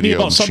yelling a at me video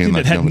about and something she that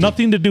let had nobody.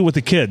 nothing to do with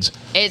the kids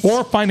It's-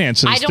 or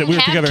finances I don't that we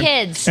were have together.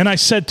 kids. And I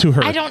said to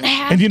her, I don't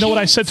have And you know what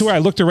I kids. said to her? I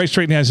looked her right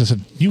straight in the eyes and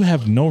said, "You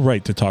have no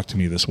right to talk to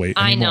me this way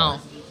I anymore." know.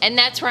 And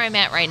that's where I'm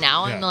at right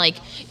now. I'm Yeah. like,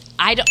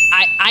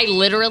 I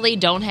literally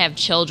don't have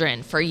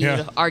children for you Yeah.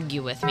 to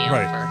argue with me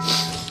Right. over.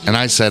 And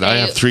I said, I Say,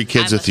 have 3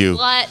 kids I'm with a you.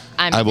 slut,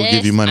 I'm I will this,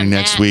 give you money I'm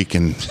next that. week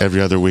and every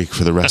other week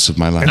for the rest of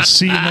my And life.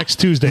 see you next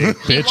Tuesday,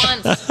 He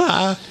bitch. wants.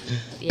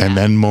 Yeah. And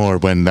then more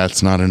when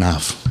that's not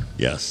enough.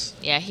 Yes.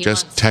 Yeah, he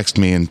Just wants. text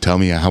me and tell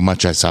me how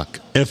much I suck.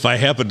 If I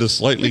happen to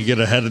slightly get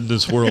ahead in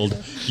this world,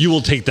 you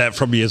will take that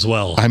from me as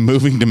well. I'm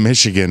moving to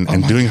Michigan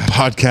and doing a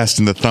podcast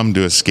in the thumb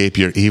to escape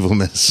your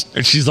evilness.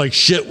 And she's like,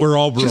 shit, we're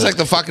all broke. She's like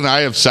the fucking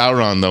Eye of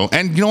Sauron, though.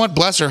 And you know what?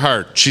 Bless her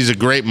heart. She's a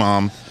great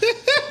mom.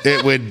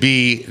 it would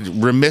be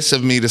remiss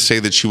of me to say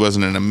that she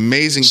wasn't an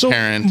amazing So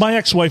parent. my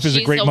ex-wife is a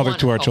She's great a mother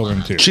to our wonderful children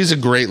mom. too. She's a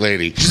great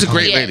lady. She's a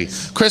great She lady.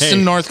 is. Kristen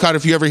Hey. Northcott,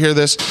 if you ever hear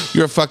this,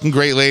 you're a fucking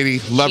great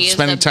lady. Loved She is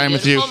spending a time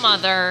with you. beautiful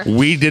mother.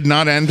 We did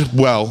not end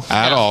well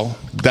at No. all.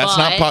 That's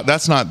But-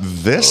 that's not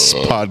this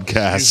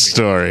podcast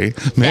story.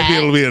 Maybe That-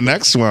 it'll be the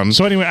next one.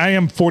 So anyway, I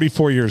am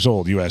 44 years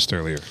old. You asked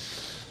earlier.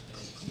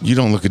 You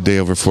don't look a day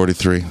over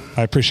 43.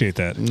 I appreciate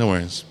that. No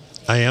worries.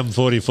 I am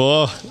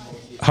 44.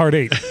 Hard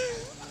 8.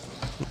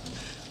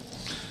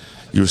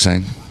 You were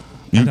saying?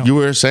 don't- You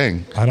were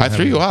saying. I don't I threw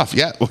have you any. off.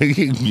 Yeah.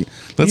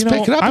 Let's You know,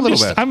 pick it up I'm a little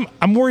just- bit.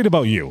 I'm worried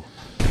about you.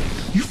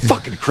 You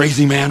fucking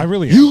crazy, man. I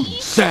really am. You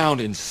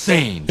sound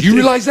insane. Do you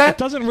realize It that?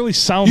 doesn't really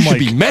sound You should like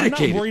be I'm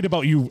medicated. not worried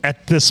about you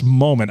at this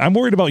moment. I'm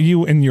worried about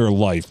you in your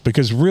life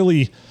because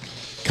really,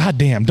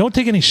 goddamn, don't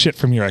take any shit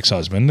from your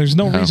ex-husband. There's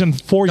no reason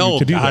for you No,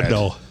 to do God, that.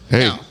 no.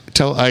 Hey, No.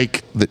 tell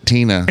Ike that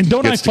Tina And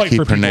don't I gets to fight keep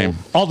for her people name.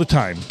 all the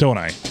time? Don't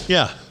I?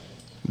 Yeah.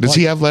 Does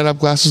he have light up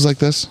glasses like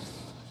this?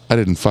 I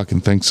didn't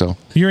fucking think so.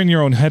 You're in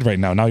your own head right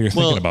now. Now you're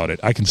thinking Well- about it.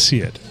 I can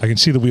see it. I can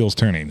see the wheels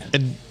turning.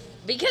 And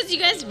Because you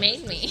guys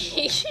made me.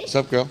 What's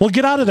up, girl? Well,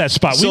 get out of that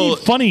spot. So, we need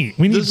funny.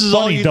 We need this is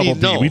all funny you double need to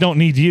D. know. We don't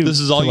need you. This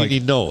is to, all you like- need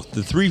to know.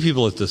 The three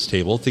people at this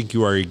table think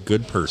you are a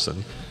good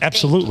person,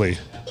 Absolutely.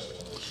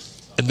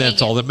 and that's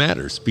Thank all you. that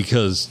matters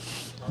because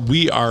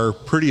we are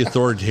pretty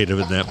authoritative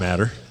in that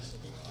matter.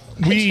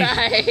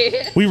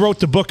 We wrote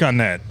the book on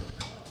that.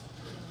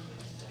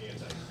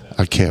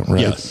 I can't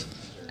write. Yes.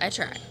 I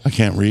try. I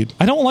can't read.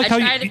 I don't like I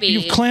how try to be-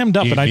 you've clammed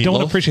up, You and I eat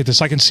don't meatloaf? appreciate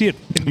this. I can see it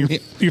in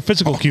your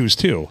physical cues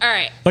too. All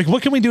right. Like,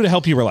 what can we do to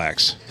help you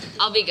relax?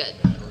 I'll be good.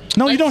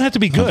 No, you don't have to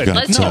be good. got-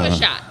 Let's no. give it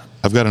a shot.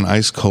 I've got an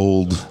ice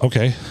cold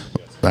Okay.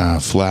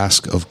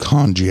 flask of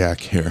cognac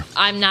here.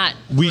 I'm not.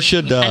 We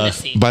should.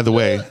 Hennessy. By the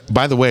way,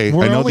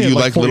 We're I know only that you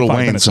at, like, like Little 45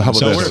 Wayne. minutes So how in, about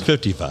So this? we're this? at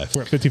 55.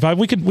 We're at 55.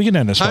 We can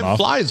end this one Time off.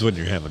 flies when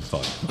you're having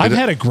fun. I've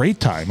had a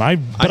great time.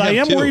 But I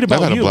have am too. worried I've had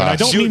about a you, and I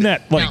blast. don't mean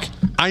that like.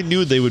 No. I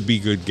knew they would be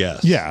good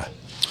guests. Yeah.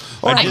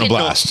 Or I having a can-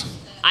 blast.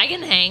 I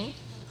can hang.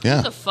 Yeah.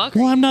 What the fuck?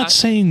 Well, are I'm you not talking-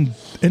 saying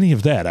any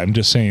of that. I'm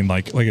just saying,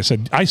 like I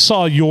said, I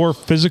saw your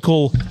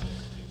physical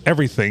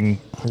everything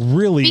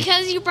really.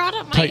 Because you brought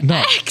up my Tighten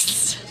up.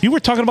 ex. You were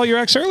talking about your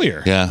ex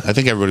earlier. Yeah, I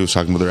think everybody was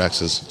talking about their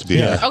exes. To be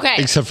Yeah. fair. Okay.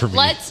 Except for me.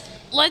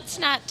 Let's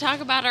not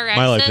talk about our exes.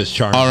 My life is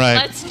charmed. All right.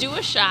 Let's do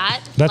a shot.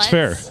 That's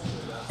fair.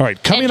 All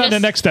right, coming And on the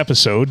just- next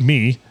episode,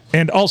 me,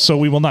 and also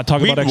we will not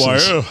talk about exes.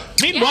 Meanwhile,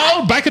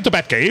 Meanwhile, back at the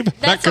Batcave.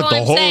 That's back at all the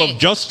I'm Hall saying. of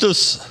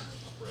Justice.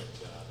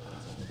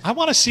 I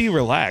want to see you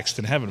relaxed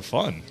and having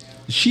fun.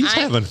 She's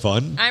I'm- having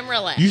fun. I'm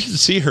relaxed. You should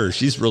see her.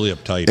 She's really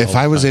uptight. If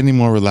I was any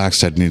more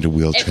relaxed, I'd need a If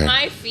wheelchair.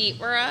 my feet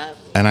were up,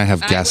 And I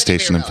have I gas wouldn't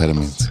be station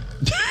relaxed.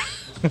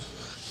 amphetamines.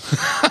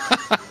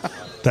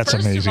 That's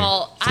first amazing. of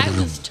all, I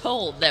was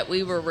told that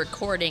we were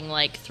recording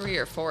like 3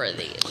 or 4 of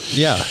these.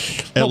 Yeah,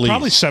 at No, least.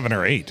 probably 7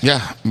 or 8.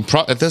 Yeah,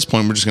 at this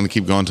point, we're just going to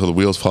keep going until the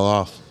wheels fall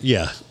off.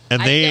 Yeah,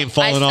 and I they don't- ain't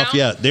falling I off sound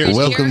yet. They're prettier-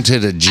 Welcome to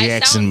the I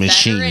Jackson sound better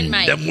machine. in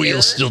my them ear.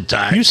 wheels still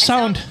tight. You I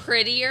sound,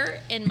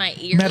 prettier in my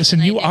ear. Madison,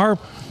 than I you did. are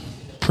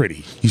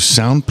pretty. You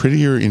sound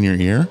prettier in your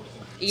ear?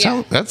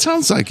 Yeah. That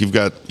sounds like you've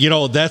got. You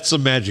know, that's the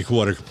magic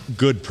what a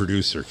good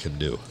producer can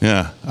do.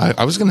 Yeah,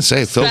 I was going to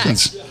say, Phil can.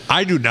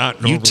 I do not.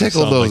 You normally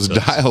tickle sound those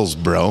like this. dials,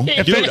 bro.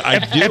 Dude, I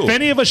do. If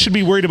any of us should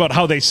be worried about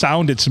how they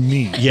sound, it's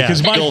me. Yeah.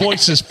 Because my Don't-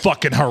 voice is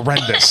fucking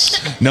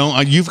horrendous. No,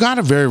 you've got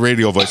a very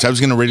radio voice. I was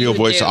going to radio You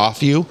voice do.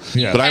 off you,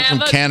 Yeah. but I'm I from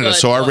have a Canada, good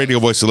so our voice. radio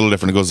voice is a little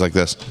different. It goes like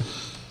this.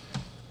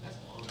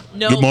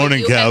 No, Good but morning,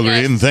 you have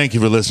Calgary, this- and thank you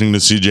for listening to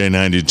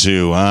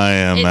CJ92. I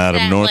am It's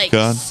Adam that, like,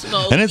 Northcott,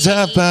 smoky- and it's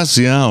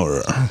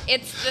 5:30.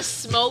 It's the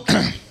smoke.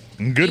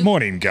 Good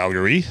morning,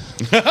 Calgary.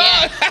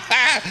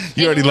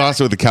 You already lost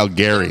it with the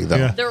Calgary, though.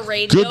 Yeah. The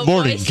radio Good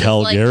morning, voice is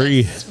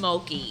Calgary. Like the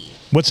smoky.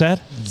 What's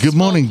that? Good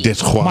morning, Smoky.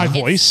 Detroit. My It's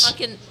voice?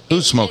 fucking- Who's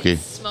it's smoky?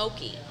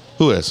 Smoky.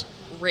 Who is?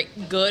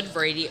 Good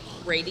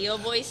radio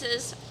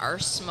voices are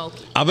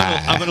smoky. I'm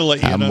gonna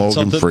let you I'm in on Morgan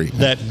something. Freeman.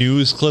 That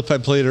news clip I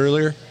played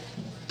earlier,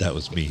 that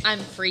was me. I'm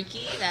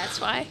freaky. That's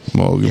why.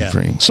 Morgan Yeah.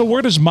 Freeman. So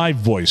where does my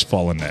voice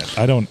fall in that?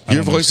 I don't.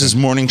 Your voice is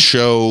morning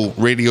show,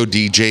 radio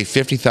DJ,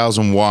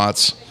 50,000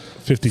 watts,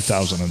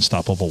 50,000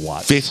 unstoppable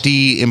watts.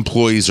 50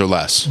 employees or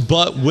less.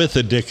 But with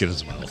a dick in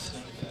his mouth.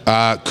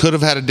 Could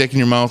have had a dick in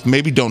your mouth.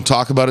 Maybe don't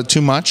talk about it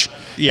too much.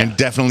 Yeah. And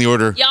definitely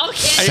order Y'all can't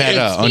feta even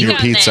on speak your on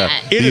pizza.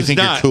 that. It Do you is think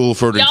not. you're cool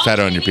for ordering Y'all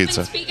feta on can't your even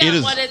pizza? Speak It on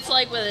is- what it's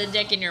like with a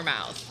dick in your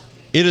mouth.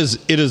 It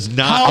is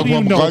not. How do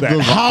you know that?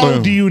 How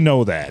do you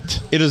know that?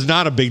 It is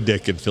not a big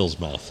dick in Phil's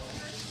mouth.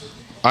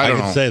 I don't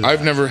can know. say that.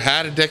 I've never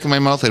had a dick in my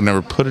mouth. I've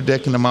never put a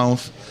dick in the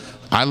mouth.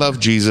 I love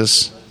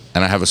Jesus,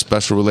 and I have a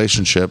special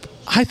relationship.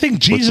 I think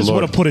Jesus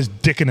Lord? would have put his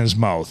dick in his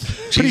mouth.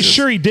 Pretty Jesus.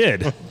 sure he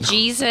did.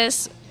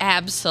 Jesus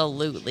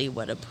absolutely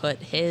would have put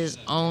his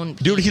own.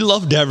 Dude, he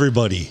loved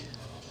everybody.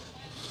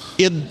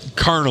 In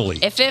carnally.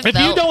 If it If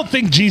felt, you don't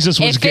think Jesus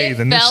was If gay, it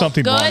then there's felt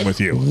something wrong good- with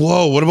you.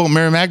 Whoa, what about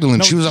Mary Magdalene?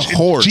 No, she was a Je-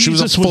 whore. She was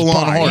a Jesus was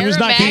full-on bi. whore. He was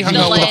not He hung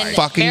out with a Magdalene-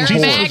 fucking Mary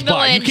Jesus whore. was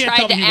bi. You Magdalene can't tried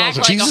tell to me he act wasn't.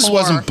 like Jesus a whore.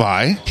 wasn't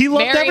bi. He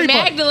loved Mary everybody.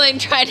 Magdalene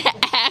tried to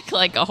act act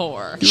like a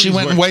whore. She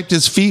went and wiped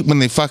his feet when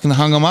they fucking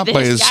hung him up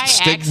by his This guy acts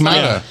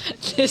stigmata. like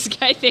this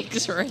guy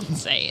thinks we're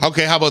insane.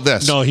 Okay, how about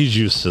this? No, he's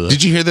used to this.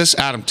 Did you hear this,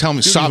 Adam? Tell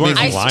me. Stop me. he's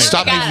If, lying.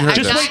 stop me if you heard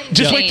Just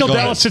this. wait till Go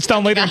Dallas ahead. sits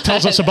down later and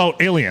tells us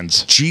about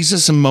aliens.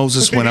 Jesus and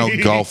Moses went out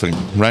golfing,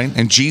 right?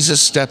 And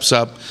Jesus steps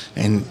up,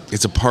 and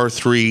it's a par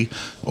 3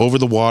 over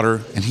the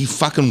water, and he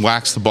fucking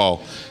whacks the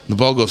ball. And the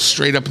ball goes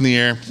straight up in the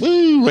air,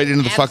 woo, right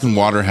into the fucking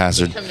water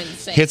hazard. I'm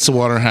insane. Hits the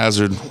water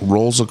hazard,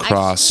 rolls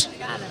across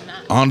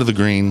onto the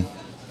green,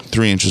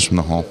 3 inches from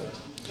the hole.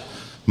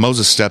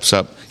 Moses steps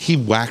up, he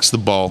whacks the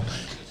ball.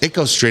 It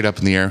goes straight up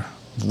in the air,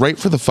 right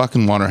for the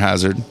fucking water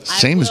hazard,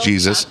 same as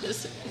Jesus.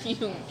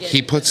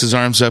 He puts his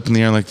arms up in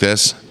the air like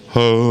this,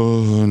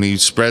 oh, and he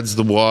spreads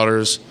the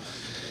waters,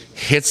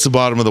 hits the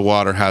bottom of the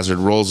water hazard,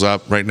 rolls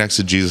up right next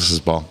to Jesus'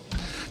 ball.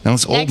 Now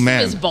this old Next man,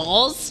 to his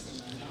balls.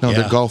 no,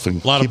 Yeah. they're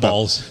golfing. A lot of Keep up.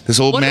 balls. This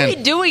old What man, are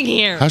we doing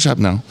here? hush up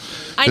now.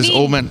 I This need-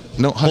 old man,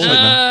 no, hush up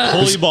now.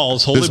 Holy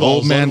balls, holy This balls.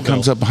 old man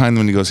comes up behind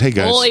them and he goes, "Hey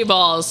guys, Holy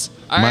balls.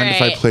 All right. mind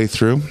if I play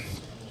through?"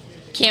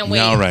 Can't wait.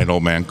 All right,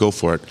 old man, go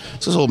for it.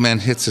 So this old man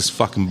hits this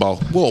fucking ball.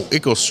 Whoa,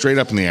 it goes straight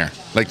up in the air.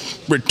 Like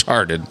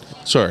retarded.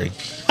 Sorry.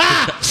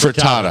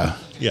 Frittata.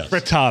 Yes.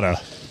 Frittata.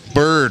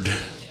 Bird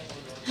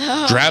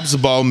grabs the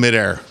ball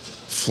midair,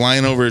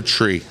 flying over a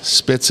tree,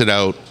 spits it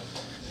out,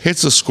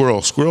 hits a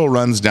squirrel. Squirrel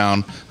runs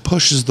down,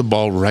 pushes the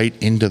ball right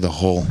into the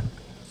hole.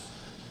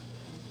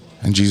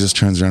 And Jesus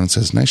turns around and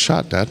says, "Nice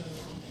shot, Dad."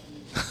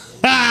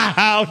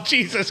 Oh,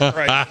 Jesus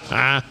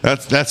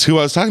Christ. That's who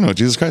I was talking about,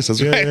 Jesus Christ.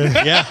 That's right.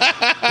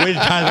 Yeah. Way to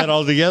tie that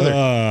all together.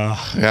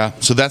 Yeah,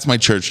 so that's my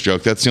church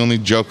joke. That's the only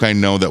joke I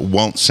know that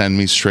won't send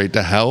me straight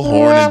to hell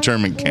or an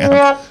internment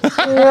camp.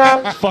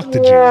 Fuck the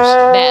Jews.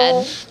 Bad.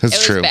 That's it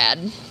was true.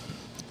 bad.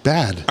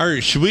 Bad. All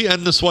right, should we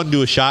end this one,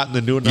 do a shot, and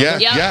then do another? Yeah,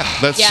 Yep. yeah.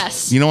 That's,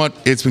 Yes. You know what?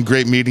 It's been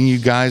great meeting you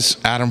guys.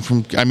 Adam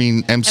from,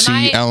 MC Am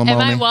I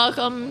Alimony.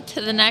 welcome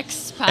to the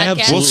next podcast?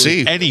 Absolutely. We'll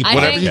see. Any I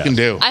Whatever think- you can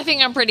do. I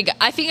think I'm pretty good.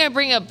 I think I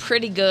bring a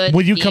pretty good.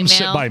 Will you come sit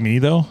female- by me,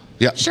 though?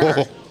 Yeah. Sure.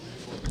 Oh.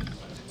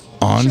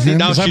 On him?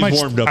 Now 'Cause I she's might,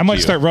 warmed up I to might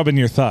you. start rubbing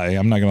your thigh.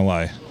 I'm not going to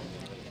lie.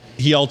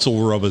 He also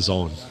will rub his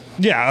own.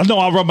 Yeah, no,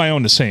 I'll rub my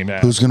own the same.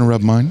 Man. Who's going to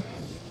rub mine?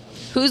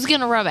 Who's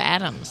gonna rub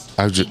Adams?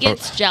 I was He just,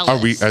 gets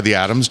jealous. Are the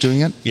Adams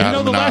doing it? Yeah. You know,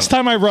 Adam the and I. last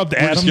time I rubbed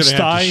just Adam's gonna have to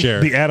thigh,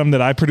 share. the Adam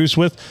that I produced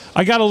with,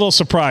 I got a little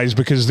surprised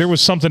because there was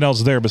something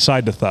else there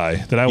beside the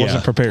thigh that I Yeah.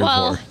 wasn't prepared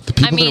Well, for. The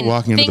people I mean, that are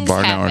walking into the things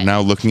bar now are happen.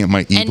 now looking at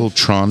my evil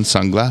Tron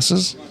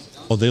sunglasses.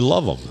 Oh, they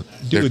love him.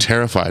 They're Dude,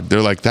 terrified.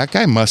 They're like, that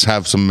guy must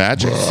have some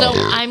magic. So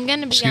I'm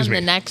gonna be Excuse on me.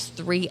 the next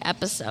 3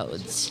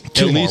 episodes.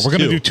 Two more. least We're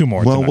going to two. do 2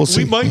 more. Well, tonight. we'll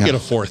see. we might Yeah. get a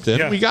fourth in.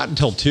 Yeah. We got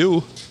until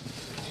 2.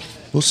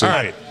 We'll see. All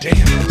right.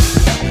 Damn.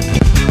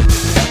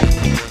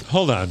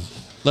 Hold on.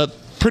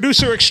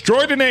 Producer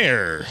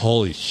extraordinaire.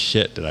 Holy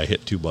shit, did I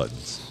hit 2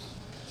 buttons?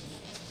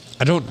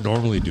 I don't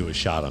normally do a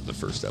shot on the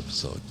first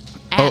episode.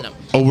 Adam.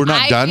 Oh, we're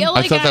not done? feel I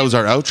like thought that was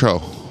our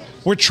outro.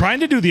 We're trying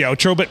to do the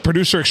outro, but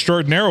producer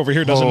extraordinaire over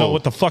here doesn't Oh. know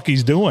what the fuck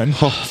he's doing.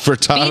 Oh,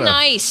 frittata. Be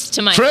nice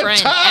to my friend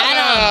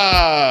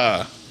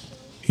Adam. Frittata!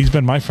 He's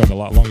been my friend a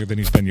lot longer than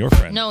he's been your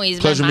friend. No, he's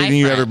Pleasure been my meeting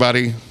you, friend.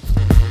 everybody.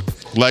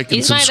 Like and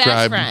He's my best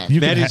subscribe. friend.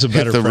 You can, Maddie's a ha-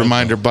 better Hit the friend,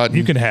 reminder though. button.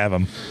 you can have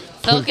him.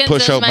 Filkins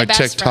push is out my best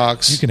friend.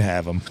 TikToks. You can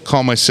have him.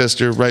 Call my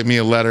sister. Write me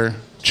a letter.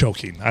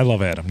 Choking. I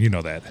love Adam. You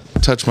know that.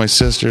 Touch my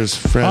sister's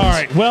friends. All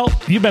right. Well,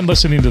 you've been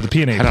listening to the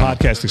PNA don't know.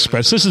 Podcast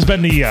Express. This has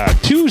been the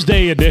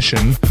Tuesday edition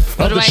of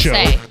What do the I show.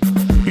 say?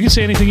 You can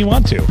say anything you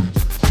want to.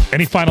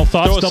 Any final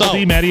thoughts, Throw us Double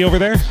D, out. Maddie over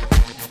there?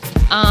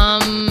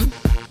 I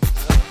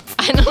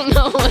don't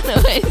know what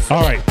it was.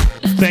 All right.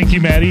 Thank you,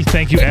 Maddie.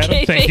 Thank you, Adam.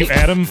 Okay, Thank you,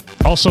 thanks. Adam.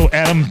 Also,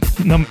 Adam.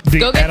 The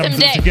Go get Adam some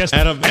that's a dick. guest.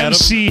 Adam.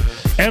 MC.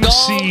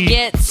 Go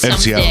get some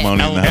MC dick.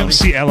 Alimony in the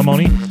house. MC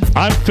Alimony.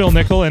 I'm Phil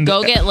Nickel, and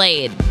Go get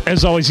laid.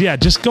 as always, yeah,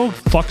 just go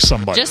fuck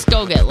somebody. Just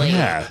go get laid.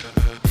 yeah.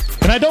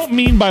 And I don't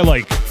mean by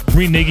like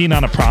reneging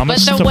on a But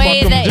promise the to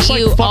way fuck them. that Just like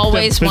you fuck them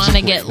always want to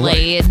physically. get Right.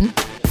 laid.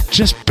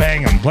 Just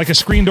bang them like a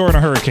screen door in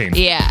a hurricane.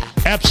 Yeah.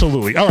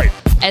 Absolutely. All right.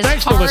 As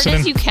Thanks for hard listening.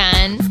 as you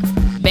can,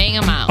 bang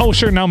them out. Oh,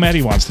 sure. Now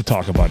Maddie wants to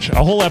talk a bunch. A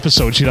whole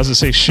episode, she doesn't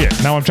say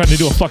shit. Now I'm trying to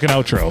do a fucking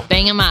outro.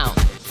 Bang them out.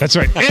 That's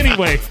right.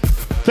 Anyway,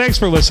 thanks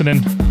for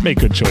listening. Make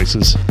good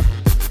choices.